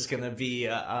 it's just going to be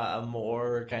a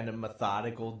more kind of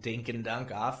methodical dink and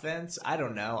dunk offense. I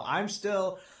don't know.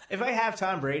 If I have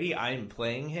Tom Brady, I'm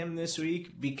playing him this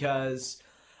week because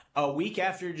a week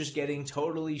after just getting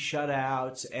totally shut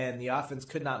out and the offense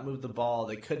could not move the ball,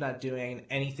 they could not do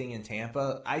anything in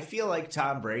Tampa, I feel like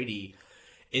Tom Brady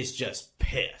is just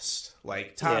pissed.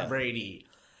 Like, Tom Brady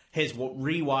has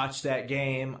rewatched that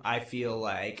game, I feel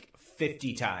like,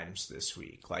 50 times this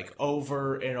week. Like,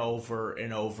 over and over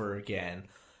and over again.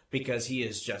 Because he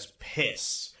is just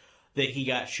pissed that he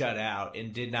got shut out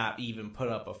and did not even put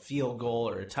up a field goal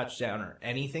or a touchdown or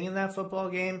anything in that football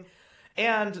game.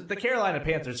 And the Carolina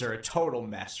Panthers are a total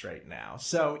mess right now.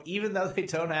 So even though they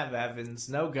don't have Evans,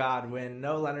 no Godwin,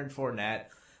 no Leonard Fournette,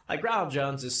 like, Ronald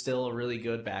Jones is still a really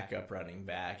good backup running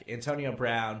back. Antonio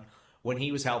Brown, when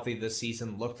he was healthy this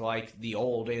season, looked like the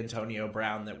old Antonio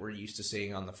Brown that we're used to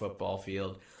seeing on the football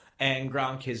field. And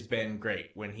Gronk has been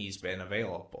great when he's been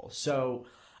available. So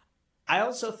I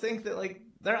also think that, like,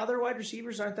 their other wide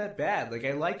receivers aren't that bad. Like,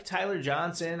 I like Tyler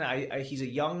Johnson. He's a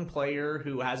young player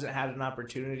who hasn't had an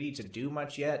opportunity to do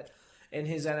much yet in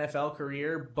his NFL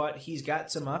career, but he's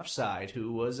got some upside,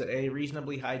 who was a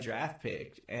reasonably high draft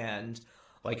pick. And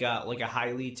like a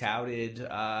highly touted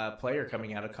player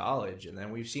coming out of college. And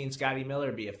then we've seen Scotty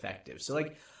Miller be effective. So,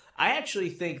 like, I actually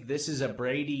think this is a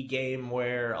Brady game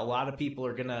where a lot of people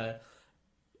are going to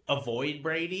avoid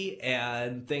Brady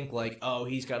and think, like, oh,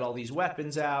 he's got all these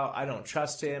weapons out, I don't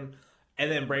trust him.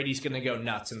 And then Brady's going to go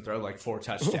nuts and throw, like, 4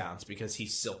 touchdowns because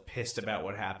he's still pissed about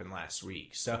what happened last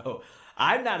week. So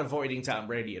I'm not avoiding Tom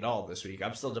Brady at all this week.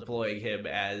 I'm still deploying him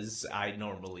as I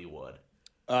normally would.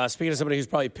 Speaking of somebody who's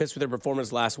probably pissed with their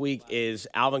performance last week is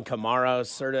Alvin Kamara.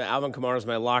 Alvin Kamara is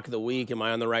my lock of the week. Am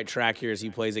I on the right track here as he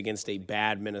plays against a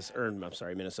bad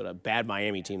bad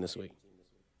Miami team this week?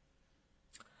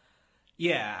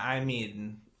 Yeah, I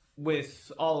mean,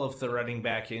 with all of the running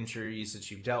back injuries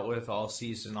that you've dealt with all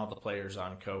season, all the players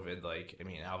on COVID, like, I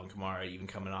mean, Alvin Kamara even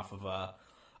coming off of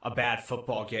a bad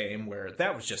football game where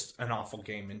that was just an awful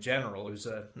game in general. It was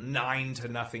a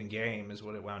 9-0 game is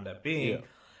what it wound up being. Yeah.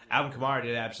 Alvin Kamara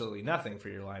did absolutely nothing for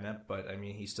your lineup, but, I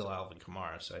mean, he's still Alvin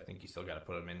Kamara, so I think you still got to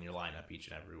put him in your lineup each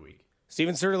and every week.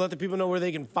 Steven Serta, let the people know where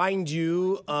they can find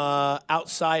you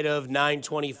outside of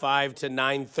 9:25 to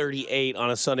 9:38 on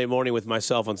a Sunday morning with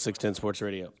myself on 610 Sports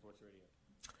Radio.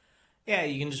 Yeah,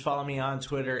 you can just follow me on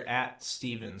Twitter at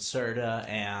Steven Serta,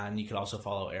 and you can also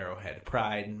follow Arrowhead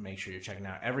Pride and make sure you're checking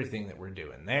out everything that we're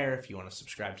doing there. If you want to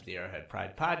subscribe to the Arrowhead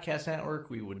Pride Podcast Network,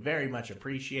 we would very much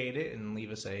appreciate it, and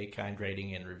leave us a kind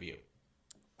rating and review.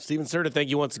 Steven Serta, thank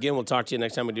you once again. We'll talk to you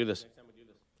next time we do this.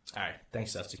 All right.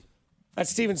 Thanks, Dusty. That's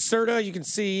Steven Serta. You can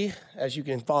see, as you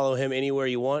can follow him anywhere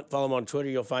you want. Follow him on Twitter.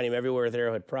 You'll find him everywhere with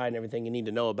Arrowhead Pride and everything you need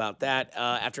to know about that.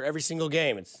 After every single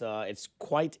game, it's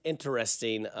quite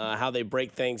interesting how they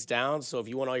break things down. So if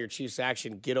you want all your Chiefs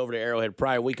action, get over to Arrowhead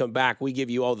Pride. When we come back, we give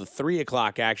you all the 3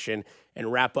 o'clock action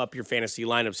and wrap up your fantasy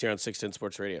lineups here on 610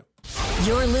 Sports Radio.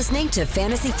 You're listening to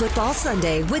Fantasy Football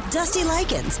Sunday with Dusty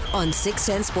Likens on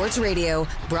 610 Sports Radio.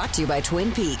 Brought to you by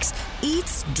Twin Peaks.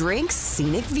 Eats, drinks,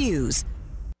 scenic views.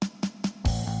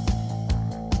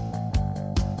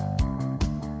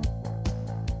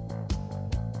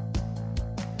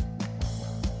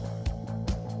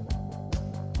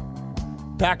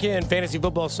 Back in Fantasy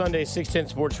Football Sunday,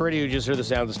 610 Sports Radio. You just heard the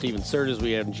sounds of Steven Serta.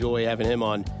 We enjoy having him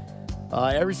on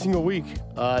every single week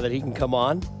that he can come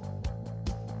on.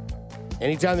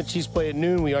 Anytime the Chiefs play at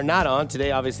noon, we are not on.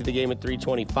 Today, obviously, the game at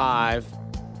 3:25.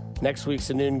 Next week's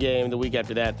a noon game. The week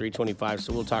after that, 3:25.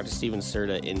 So we'll talk to Steven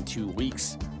Serta in 2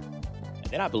 weeks.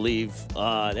 And then I believe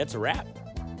that's a wrap.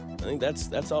 I think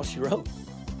that's all she wrote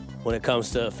when it comes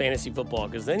to fantasy football.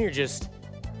 Because then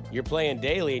you're playing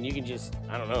daily and you can just,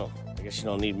 I don't know. I guess you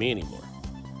don't need me anymore.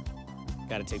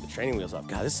 Got to take the training wheels off.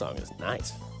 God, this song is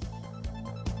nice.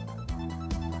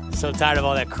 So tired of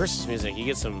all that Christmas music. You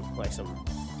get some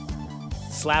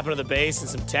slapping of the bass and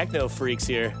some techno freaks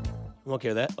here. I'm okay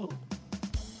with that. Oh.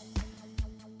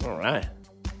 All right.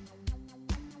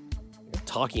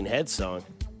 Talking Head song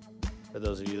for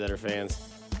those of you that are fans.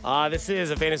 This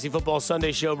is a Fantasy Football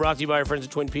Sunday show brought to you by our friends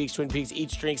at Twin Peaks. Twin Peaks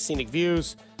Eats, Drinks, Scenic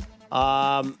Views.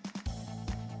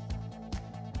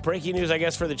 Breaking news, I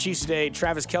guess, for the Chiefs today.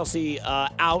 Travis Kelce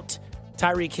out.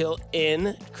 Tyreek Hill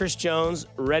in. Chris Jones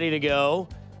ready to go.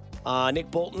 Nick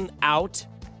Bolton out.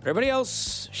 Everybody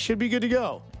else should be good to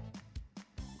go.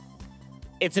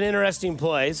 It's an interesting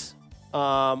place.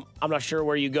 I'm not sure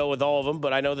where you go with all of them,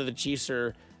 but I know that the Chiefs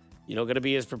are, going to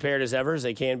be as prepared as ever as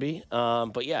they can be.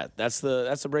 But yeah, that's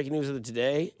the breaking news of the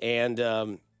today. And,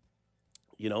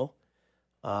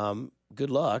 good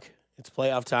luck. It's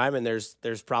playoff time, and there's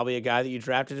probably a guy that you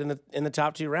drafted in the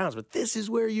top 2 rounds. But this is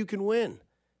where you can win.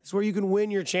 This is where you can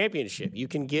win your championship. You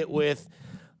can get with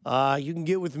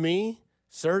me,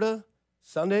 Serta,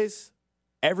 Sundays,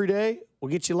 every day. We'll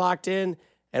get you locked in.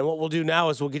 And what we'll do now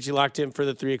is we'll get you locked in for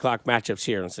the 3 o'clock matchups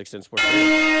here on 610 Sports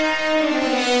Radio.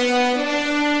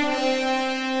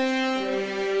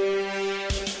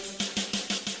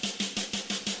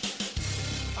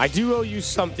 I do owe you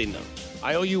something, though.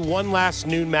 I owe you one last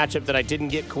noon matchup that I didn't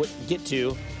get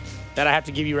to that I have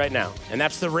to give you right now, and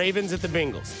that's the Ravens at the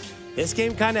Bengals. This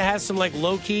game kind of has some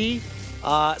low-key,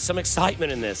 some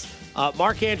excitement in this.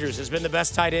 Mark Andrews has been the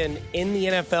best tight end in the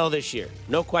NFL this year.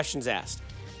 No questions asked.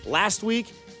 Last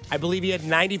week, I believe he had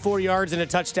 94 yards and a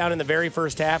touchdown in the very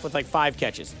first half with 5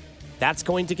 catches. That's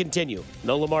going to continue.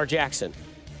 No Lamar Jackson.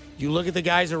 You look at the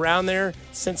guys around there,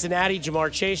 Cincinnati,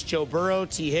 Jamar Chase, Joe Burrow,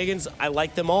 T. Higgins, I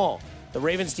like them all. The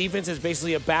Ravens defense is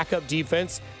basically a backup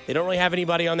defense. They don't really have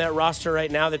anybody on that roster right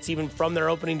now that's even from their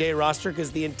opening day roster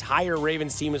because the entire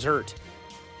Ravens team is hurt.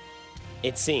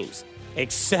 It seems.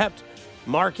 Except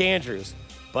Mark Andrews.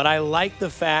 But I like the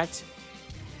fact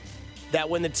that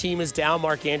when the team is down,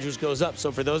 Mark Andrews goes up.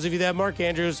 So for those of you that have Mark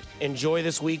Andrews, enjoy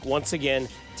this week once again.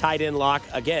 Tight end lock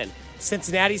again.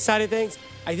 Cincinnati side of things,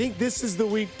 I think this is the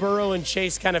week Burrow and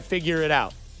Chase kind of figure it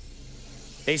out.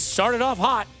 They started off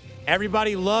hot.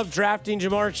 Everybody loved drafting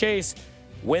Jamar Chase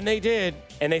when they did,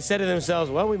 and they said to themselves,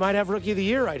 well, we might have Rookie of the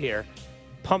Year right here.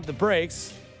 Pump the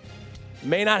brakes.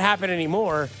 May not happen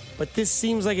anymore, but this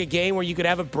seems like a game where you could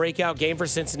have a breakout game for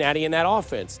Cincinnati in that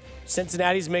offense.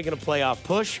 Cincinnati's making a playoff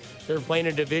push. They're playing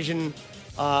a division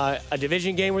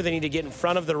game where they need to get in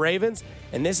front of the Ravens,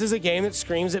 and this is a game that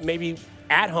screams that maybe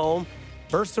at home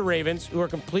versus the Ravens, who are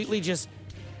completely just,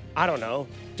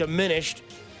 diminished.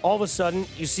 All of a sudden,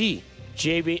 you see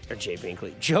Joe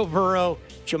Burrow,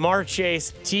 Jamar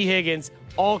Chase, T. Higgins,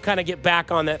 all kind of get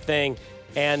back on that thing.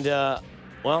 And,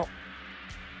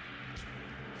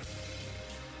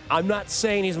 I'm not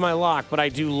saying he's my lock, but I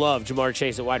do love Jamar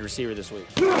Chase at wide receiver this week.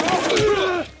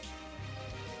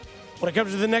 When it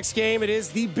comes to the next game, it is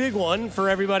the big one for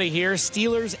everybody here.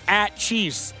 Steelers at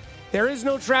Chiefs. There is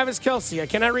no Travis Kelce. I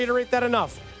cannot reiterate that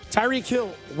enough. Tyreek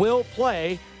Hill will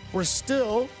play. We're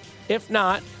still, if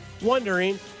not,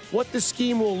 wondering what the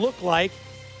scheme will look like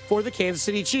for the Kansas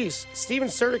City Chiefs. Steven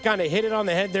Serta kind of hit it on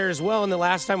the head there as well in the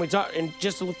last time we talked, and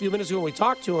just a few minutes ago when we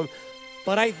talked to him.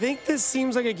 But I think this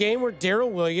seems like a game where Darrell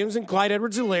Williams and Clyde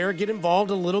Edwards-Helaire get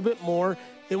involved a little bit more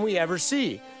than we ever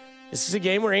see. This is a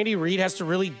game where Andy Reid has to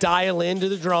really dial into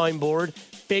the drawing board,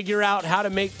 figure out how to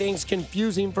make things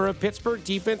confusing for a Pittsburgh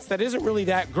defense that isn't really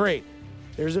that great.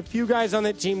 There's a few guys on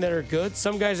that team that are good,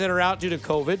 some guys that are out due to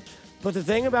COVID. But the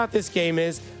thing about this game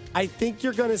is, I think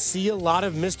you're going to see a lot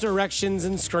of misdirections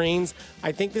and screens.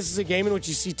 I think this is a game in which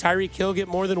you see Tyreek Hill get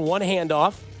more than one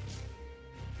handoff.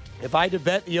 If I had to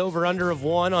bet the over-under of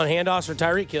 1 on handoffs for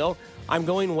Tyreek Hill, I'm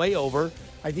going way over.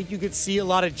 I think you could see a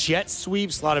lot of jet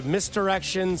sweeps, a lot of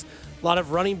misdirections, a lot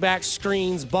of running back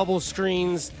screens, bubble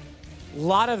screens. A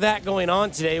lot of that going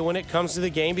on today when it comes to the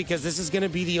game because this is going to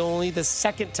be the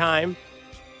second time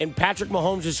in Patrick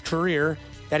Mahomes' career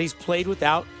that he's played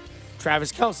without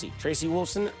Travis Kelce. Tracy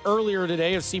Wolfson earlier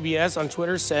today of CBS on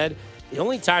Twitter said the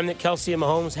only time that Kelce and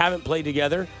Mahomes haven't played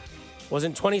together was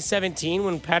in 2017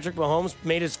 when Patrick Mahomes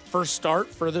made his first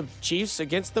start for the Chiefs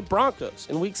against the Broncos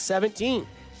in Week 17.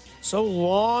 So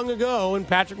long ago in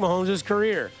Patrick Mahomes'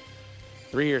 career,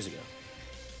 3 years ago.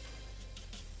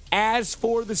 As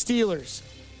for the Steelers,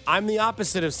 I'm the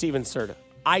opposite of Steven Serta.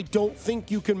 I don't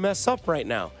think you can mess up right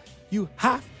now. You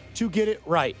have to get it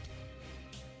right.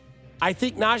 I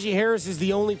think Najee Harris is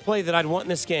the only play that I'd want in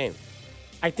this game.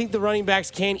 I think the running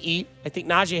backs can eat. I think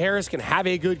Najee Harris can have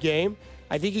a good game.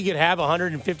 I think he could have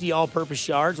 150 all-purpose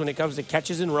yards when it comes to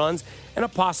catches and runs and a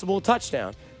possible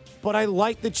touchdown. But I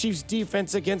like the Chiefs'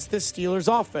 defense against this Steelers'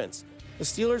 offense. The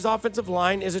Steelers' offensive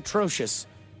line is atrocious.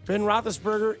 Ben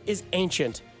Roethlisberger is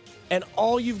ancient. And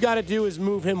all you've got to do is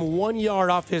move him 1 yard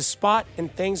off his spot and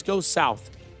things go south.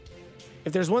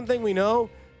 If there's one thing we know,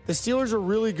 the Steelers are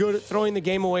really good at throwing the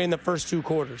game away in the first 2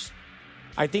 quarters.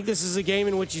 I think this is a game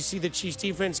in which you see the Chiefs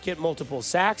defense get multiple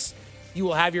sacks. You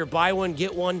will have your buy one,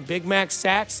 get one Big Mac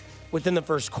sacks within the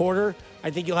first quarter. I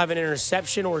think you'll have an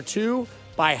interception or 2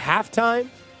 by halftime.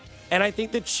 And I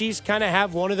think the Chiefs kind of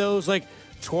have one of those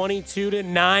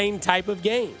 22-9 type of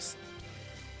games.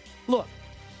 Look,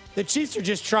 the Chiefs are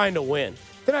just trying to win.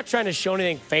 They're not trying to show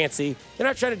anything fancy. They're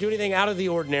not trying to do anything out of the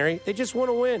ordinary. They just want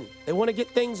to win. They want to get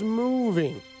things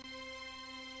moving.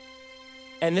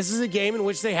 And this is a game in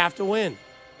which they have to win.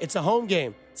 It's a home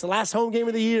game. It's the last home game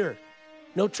of the year.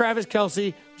 No Travis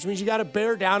Kelce, which means you got to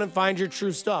bear down and find your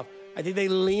true stuff. I think they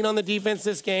lean on the defense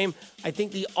this game. I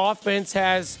think the offense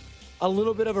has a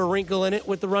little bit of a wrinkle in it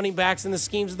with the running backs and the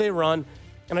schemes they run.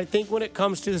 And I think when it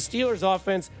comes to the Steelers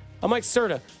offense, I'm like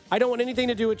Serta. I don't want anything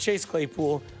to do with Chase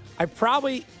Claypool.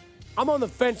 I'm on the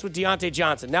fence with Deontay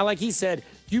Johnson. Now, like he said,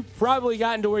 you probably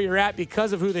gotten to where you're at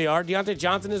because of who they are. Deontay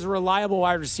Johnson is a reliable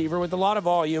wide receiver with a lot of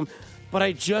volume, but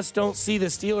I just don't see the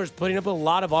Steelers putting up a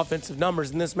lot of offensive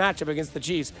numbers in this matchup against the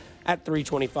Chiefs at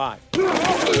 325.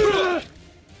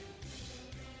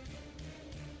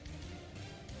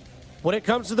 When it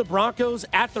comes to the Broncos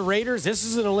at the Raiders, this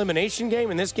is an elimination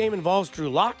game, and this game involves Drew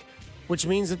Lock, which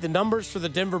means that the numbers for the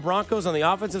Denver Broncos on the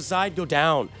offensive side go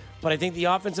down. But I think the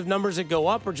offensive numbers that go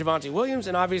up are Javonte Williams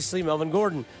and obviously Melvin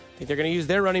Gordon. I think they're going to use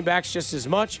their running backs just as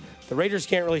much. The Raiders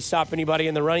can't really stop anybody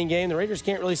in the running game. The Raiders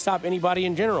can't really stop anybody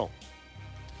in general.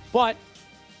 But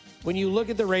when you look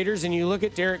at the Raiders and you look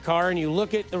at Derek Carr and you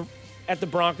look at the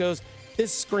Broncos,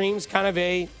 this screams kind of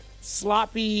a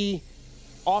sloppy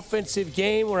offensive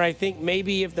game where I think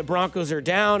maybe if the Broncos are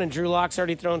down and Drew Lock's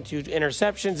already thrown 2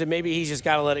 interceptions and maybe he's just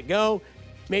got to let it go,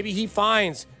 maybe he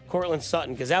finds Cortland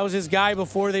Sutton because that was his guy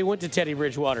before they went to Teddy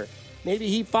Bridgewater. Maybe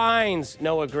he finds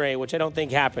Noah Gray, which I don't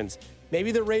think happens.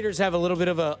 Maybe the Raiders have a little bit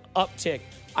of a uptick.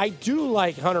 I do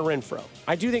like Hunter Renfrow.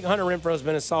 I do think Hunter Renfrow has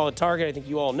been a solid target. I think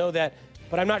you all know that.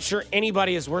 But I'm not sure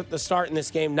anybody is worth the start in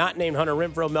this game, not named Hunter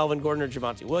Renfrow, Melvin Gordon, or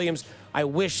Javonte Williams. I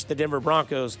wish the Denver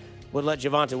Broncos would let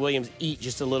Javonte Williams eat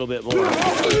just a little bit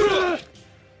more.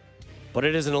 But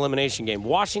it is an elimination game.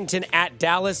 Washington at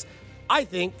Dallas. I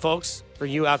think, folks, for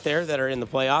you out there that are in the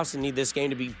playoffs and need this game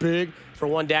to be big for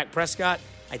one Dak Prescott,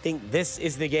 I think this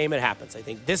is the game it happens. I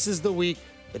think this is the week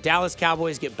the Dallas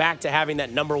Cowboys get back to having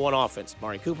that number one offense.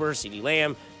 Amari Cooper, CeeDee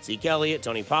Lamb, Zeke Elliott,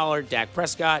 Tony Pollard, Dak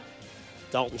Prescott,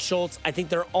 Dalton Schultz. I think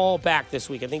they're all back this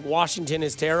week. I think Washington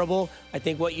is terrible. I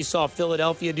think what you saw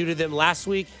Philadelphia do to them last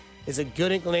week is a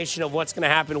good inclination of what's going to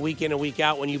happen week in and week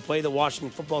out when you play the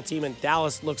Washington football team, and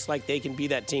Dallas looks like they can be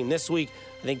that team this week.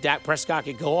 I think Dak Prescott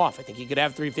could go off. I think he could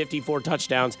have 354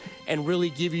 touchdowns and really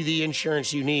give you the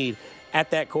insurance you need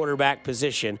at that quarterback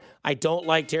position. I don't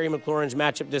like Terry McLaurin's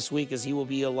matchup this week as he will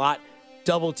be a lot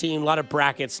double-teamed, a lot of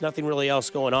brackets, nothing really else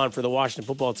going on for the Washington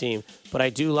football team. But I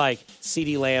do like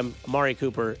CeeDee Lamb, Amari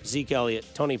Cooper, Zeke Elliott,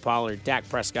 Tony Pollard, Dak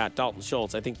Prescott, Dalton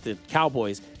Schultz. I think the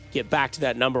Cowboys get back to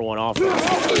that number one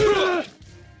offense.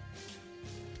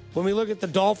 When we look at the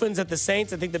Dolphins at the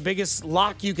Saints, I think the biggest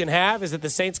lock you can have is that the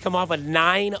Saints come off a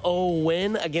 9-0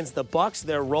 win against the Bucs.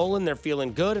 They're rolling, they're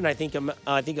feeling good, and I think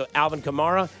Alvin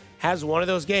Kamara has one of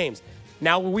those games.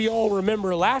 Now, we all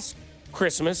remember last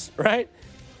Christmas, right?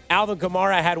 Alvin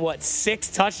Kamara had,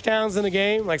 6 touchdowns in the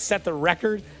game, set the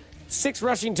record. 6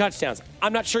 rushing touchdowns.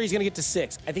 I'm not sure he's going to get to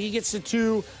 6. I think he gets to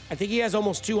 2. I think he has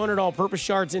almost 200 all-purpose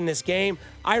yards in this game.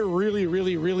 I really,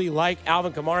 really, really like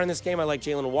Alvin Kamara in this game. I like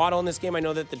Jalen Waddle in this game. I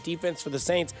know that the defense for the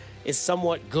Saints is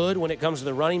somewhat good when it comes to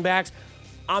the running backs.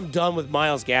 I'm done with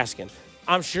Myles Gaskin.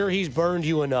 I'm sure he's burned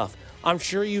you enough. I'm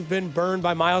sure you've been burned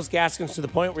by Myles Gaskin to the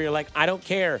point where you're like, I don't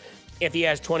care if he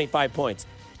has 25 points.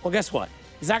 Well, guess what?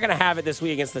 He's not going to have it this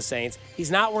week against the Saints.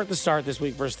 He's not worth the start this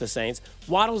week versus the Saints.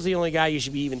 Waddle's the only guy you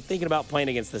should be even thinking about playing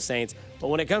against the Saints. But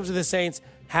when it comes to the Saints,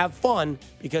 have fun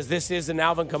because this is an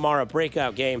Alvin Kamara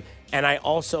breakout game. And I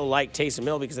also like Taysom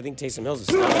Hill because I think Taysom Hill's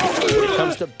a star when it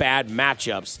comes to bad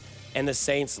matchups. And the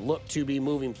Saints look to be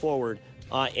moving forward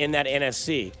in that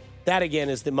NFC. That, again,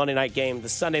 is the Monday night game. The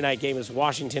Sunday night game is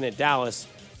Washington at Dallas.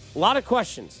 A lot of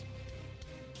questions.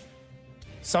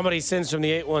 Somebody sends from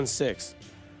the 816.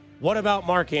 What about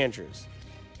Mark Andrews?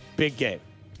 Big game.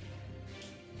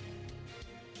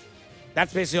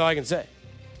 That's basically all I can say.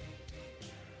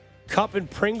 Kupp and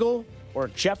Pringle or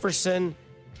Jefferson?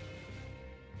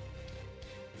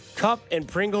 Kupp and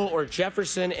Pringle or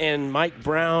Jefferson and Mike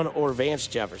Brown or Vance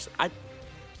Jefferson? I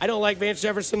don't like Vance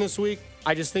Jefferson this week.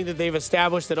 I just think that they've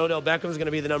established that Odell Beckham is going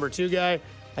to be the number 2 guy.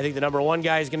 I think the number 1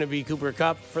 guy is going to be Cooper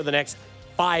Kupp for the next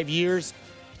 5 years.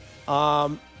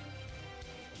 That's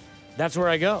where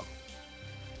I go.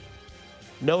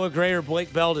 Noah Gray or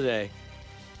Blake Bell today?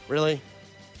 Really?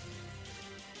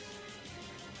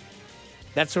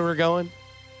 That's where we're going?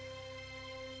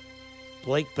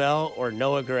 Blake Bell or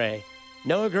Noah Gray?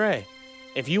 Noah Gray.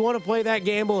 If you want to play that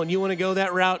gamble and you want to go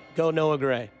that route, go Noah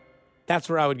Gray. That's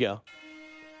where I would go.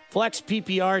 Flex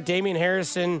PPR, Damian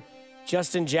Harrison,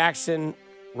 Justin Jackson,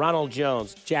 Ronald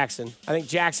Jones. Jackson. I think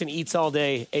Jackson eats all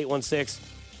day, 816.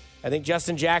 I think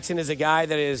Justin Jackson is a guy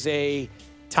that is a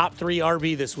top 3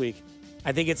 RB this week.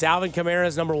 I think it's Alvin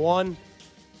Kamara's number 1.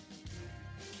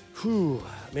 Man,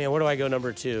 where do I go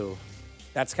number 2?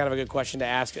 That's kind of a good question to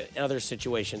ask in other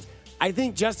situations. I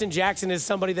think Justin Jackson is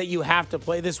somebody that you have to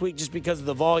play this week just because of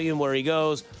the volume, where he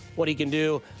goes, what he can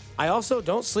do. I also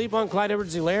don't sleep on Clyde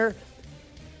Edwards-Helaire.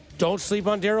 Don't sleep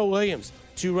on Darrell Williams.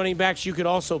 2 running backs you could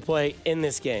also play in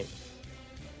this game.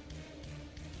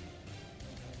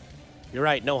 You're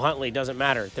right. No Huntley. Doesn't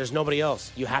matter. There's nobody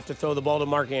else. You have to throw the ball to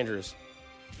Mark Andrews.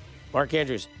 Mark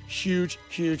Andrews, huge,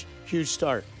 huge, huge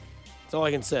start. That's all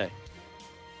I can say.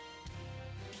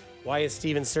 Why is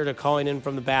Steven Serta calling in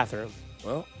from the bathroom?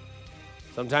 Well,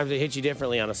 sometimes it hits you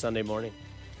differently on a Sunday morning.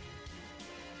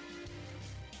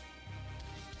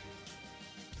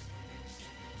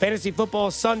 Fantasy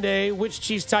Football Sunday. Which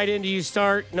Chiefs tight end do you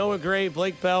start? Noah Gray,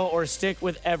 Blake Bell, or stick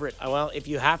with Everett? Well, if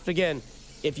you have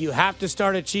to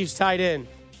start a Chiefs tight end,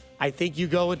 I think you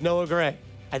go with Noah Gray.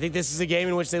 I think this is a game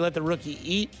in which they let the rookie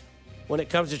eat when it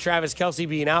comes to Travis Kelce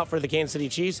being out for the Kansas City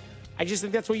Chiefs. I just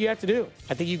think that's what you have to do.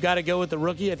 I think you've got to go with the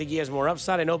rookie. I think he has more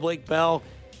upside. I know Blake Bell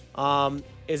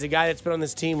is a guy that's been on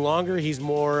this team longer. He's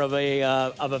more of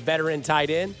a veteran tight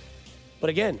end.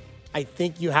 But again, I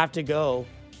think you have to go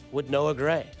with Noah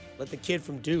Gray. Let the kid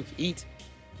from Duke eat.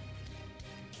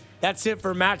 That's it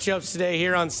for matchups today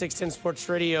here on 610 Sports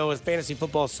Radio with Fantasy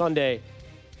Football Sunday.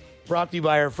 Brought to you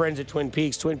by our friends at Twin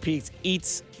Peaks. Twin Peaks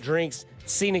eats, drinks,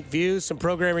 scenic views. Some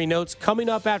programming notes coming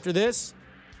up after this.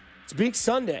 It's Big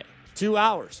Sunday, 2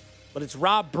 hours. But it's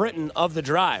Rob Britton of The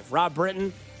Drive. Rob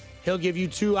Britton, he'll give you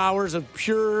 2 hours of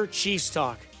pure Chiefs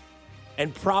talk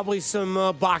and probably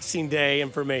some Boxing Day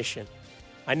information.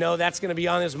 I know that's going to be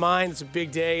on his mind. It's a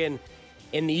big day in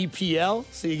the EPL,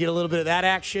 so you get a little bit of that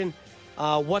action.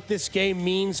 What this game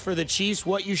means for the Chiefs,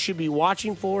 what you should be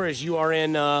watching for as you are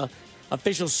in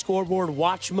official scoreboard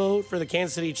watch mode for the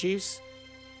Kansas City Chiefs.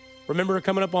 Remember,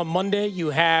 coming up on Monday,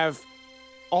 you have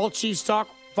all Chiefs talk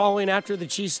following after the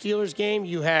Chiefs-Steelers game.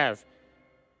 You have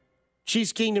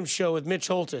Chiefs Kingdom Show with Mitch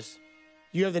Holtis.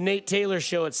 You have the Nate Taylor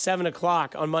Show at 7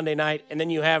 o'clock on Monday night, and then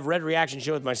you have Red Reaction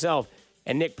Show with myself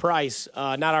and Nick Price.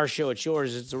 Not our show, it's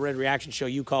yours. It's a Red Reaction Show.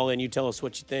 You call in, you tell us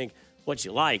what you think, what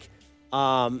you like.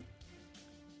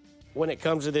 When it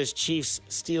comes to this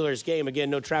Chiefs-Steelers game, again,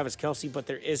 no Travis Kelce, but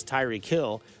there is Tyreek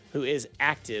Hill, who is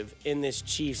active in this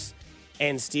Chiefs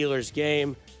and Steelers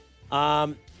game.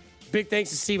 Big thanks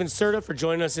to Steven Serta for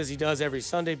joining us as he does every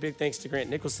Sunday. Big thanks to Grant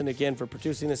Nicholson again for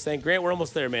producing this thing. Grant, we're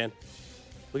almost there, man.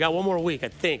 We got one more week, I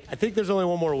think. I think there's only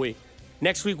one more week.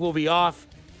 Next week we'll be off.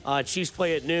 Chiefs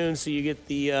play at noon, so you get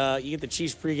the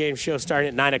Chiefs pregame show starting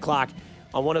at 9 o'clock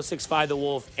on 106.5 The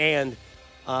Wolf and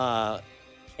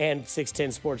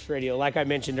 610 Sports Radio. Like I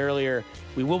mentioned earlier,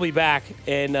 we will be back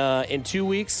in 2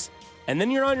 weeks, and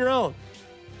then you're on your own.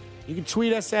 You can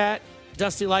tweet us at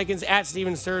Dusty Likens, at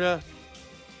Steven Serta.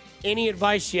 Any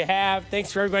advice you have.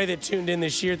 Thanks for everybody that tuned in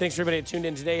this year. Thanks for everybody that tuned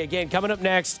in today. Again, coming up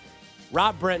next,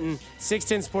 Rob Britton,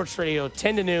 610 Sports Radio,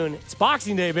 10 to noon. It's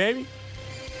Boxing Day, baby.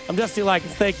 I'm Dusty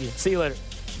Likens. Thank you. See you later.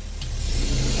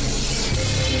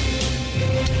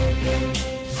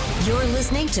 You're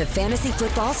listening to Fantasy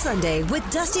Football Sunday with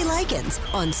Dusty Likens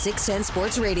on 610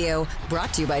 Sports Radio.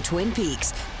 Brought to you by Twin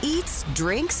Peaks. Eats,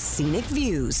 drinks, scenic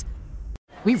views.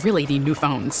 We really need new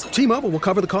phones. T-Mobile will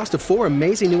cover the cost of 4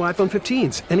 amazing new iPhone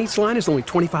 15s, and each line is only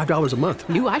 $25 a month.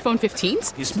 New iPhone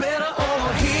 15s? It's better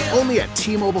over here. Only at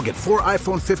T-Mobile, get 4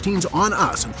 iPhone 15s on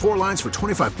us and 4 lines for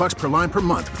 $25 per line per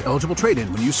month with eligible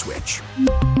trade-in when you switch.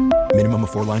 Minimum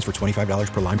of 4 lines for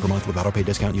 $25 per line per month with autopay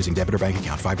discount using debit or bank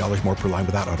account. $5 more per line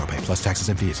without autopay, plus taxes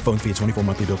and fees. Phone fee at 24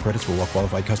 monthly bill credits for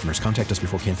well-qualified customers. Contact us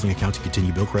before canceling account to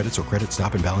continue bill credits or credit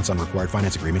stop and balance on required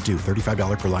finance agreement due.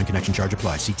 $35 per line connection charge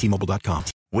applies. See T-Mobile.com.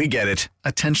 We get it.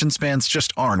 Attention spans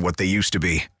just aren't what they used to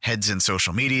be. Heads in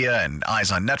social media and eyes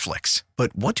on Netflix.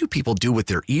 But what do people do with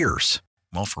their ears?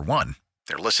 Well, for one,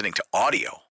 they're listening to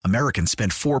audio. Americans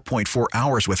spend 4.4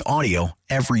 hours with audio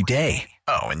every day.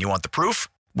 Oh, and you want the proof?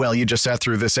 Well, you just sat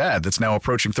through this ad that's now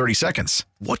approaching 30 seconds.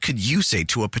 What could you say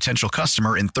to a potential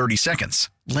customer in 30 seconds?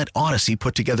 Let Odyssey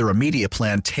put together a media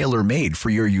plan tailor-made for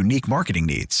your unique marketing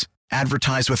needs.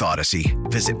 Advertise with Odyssey.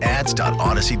 Visit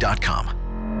ads.odyssey.com.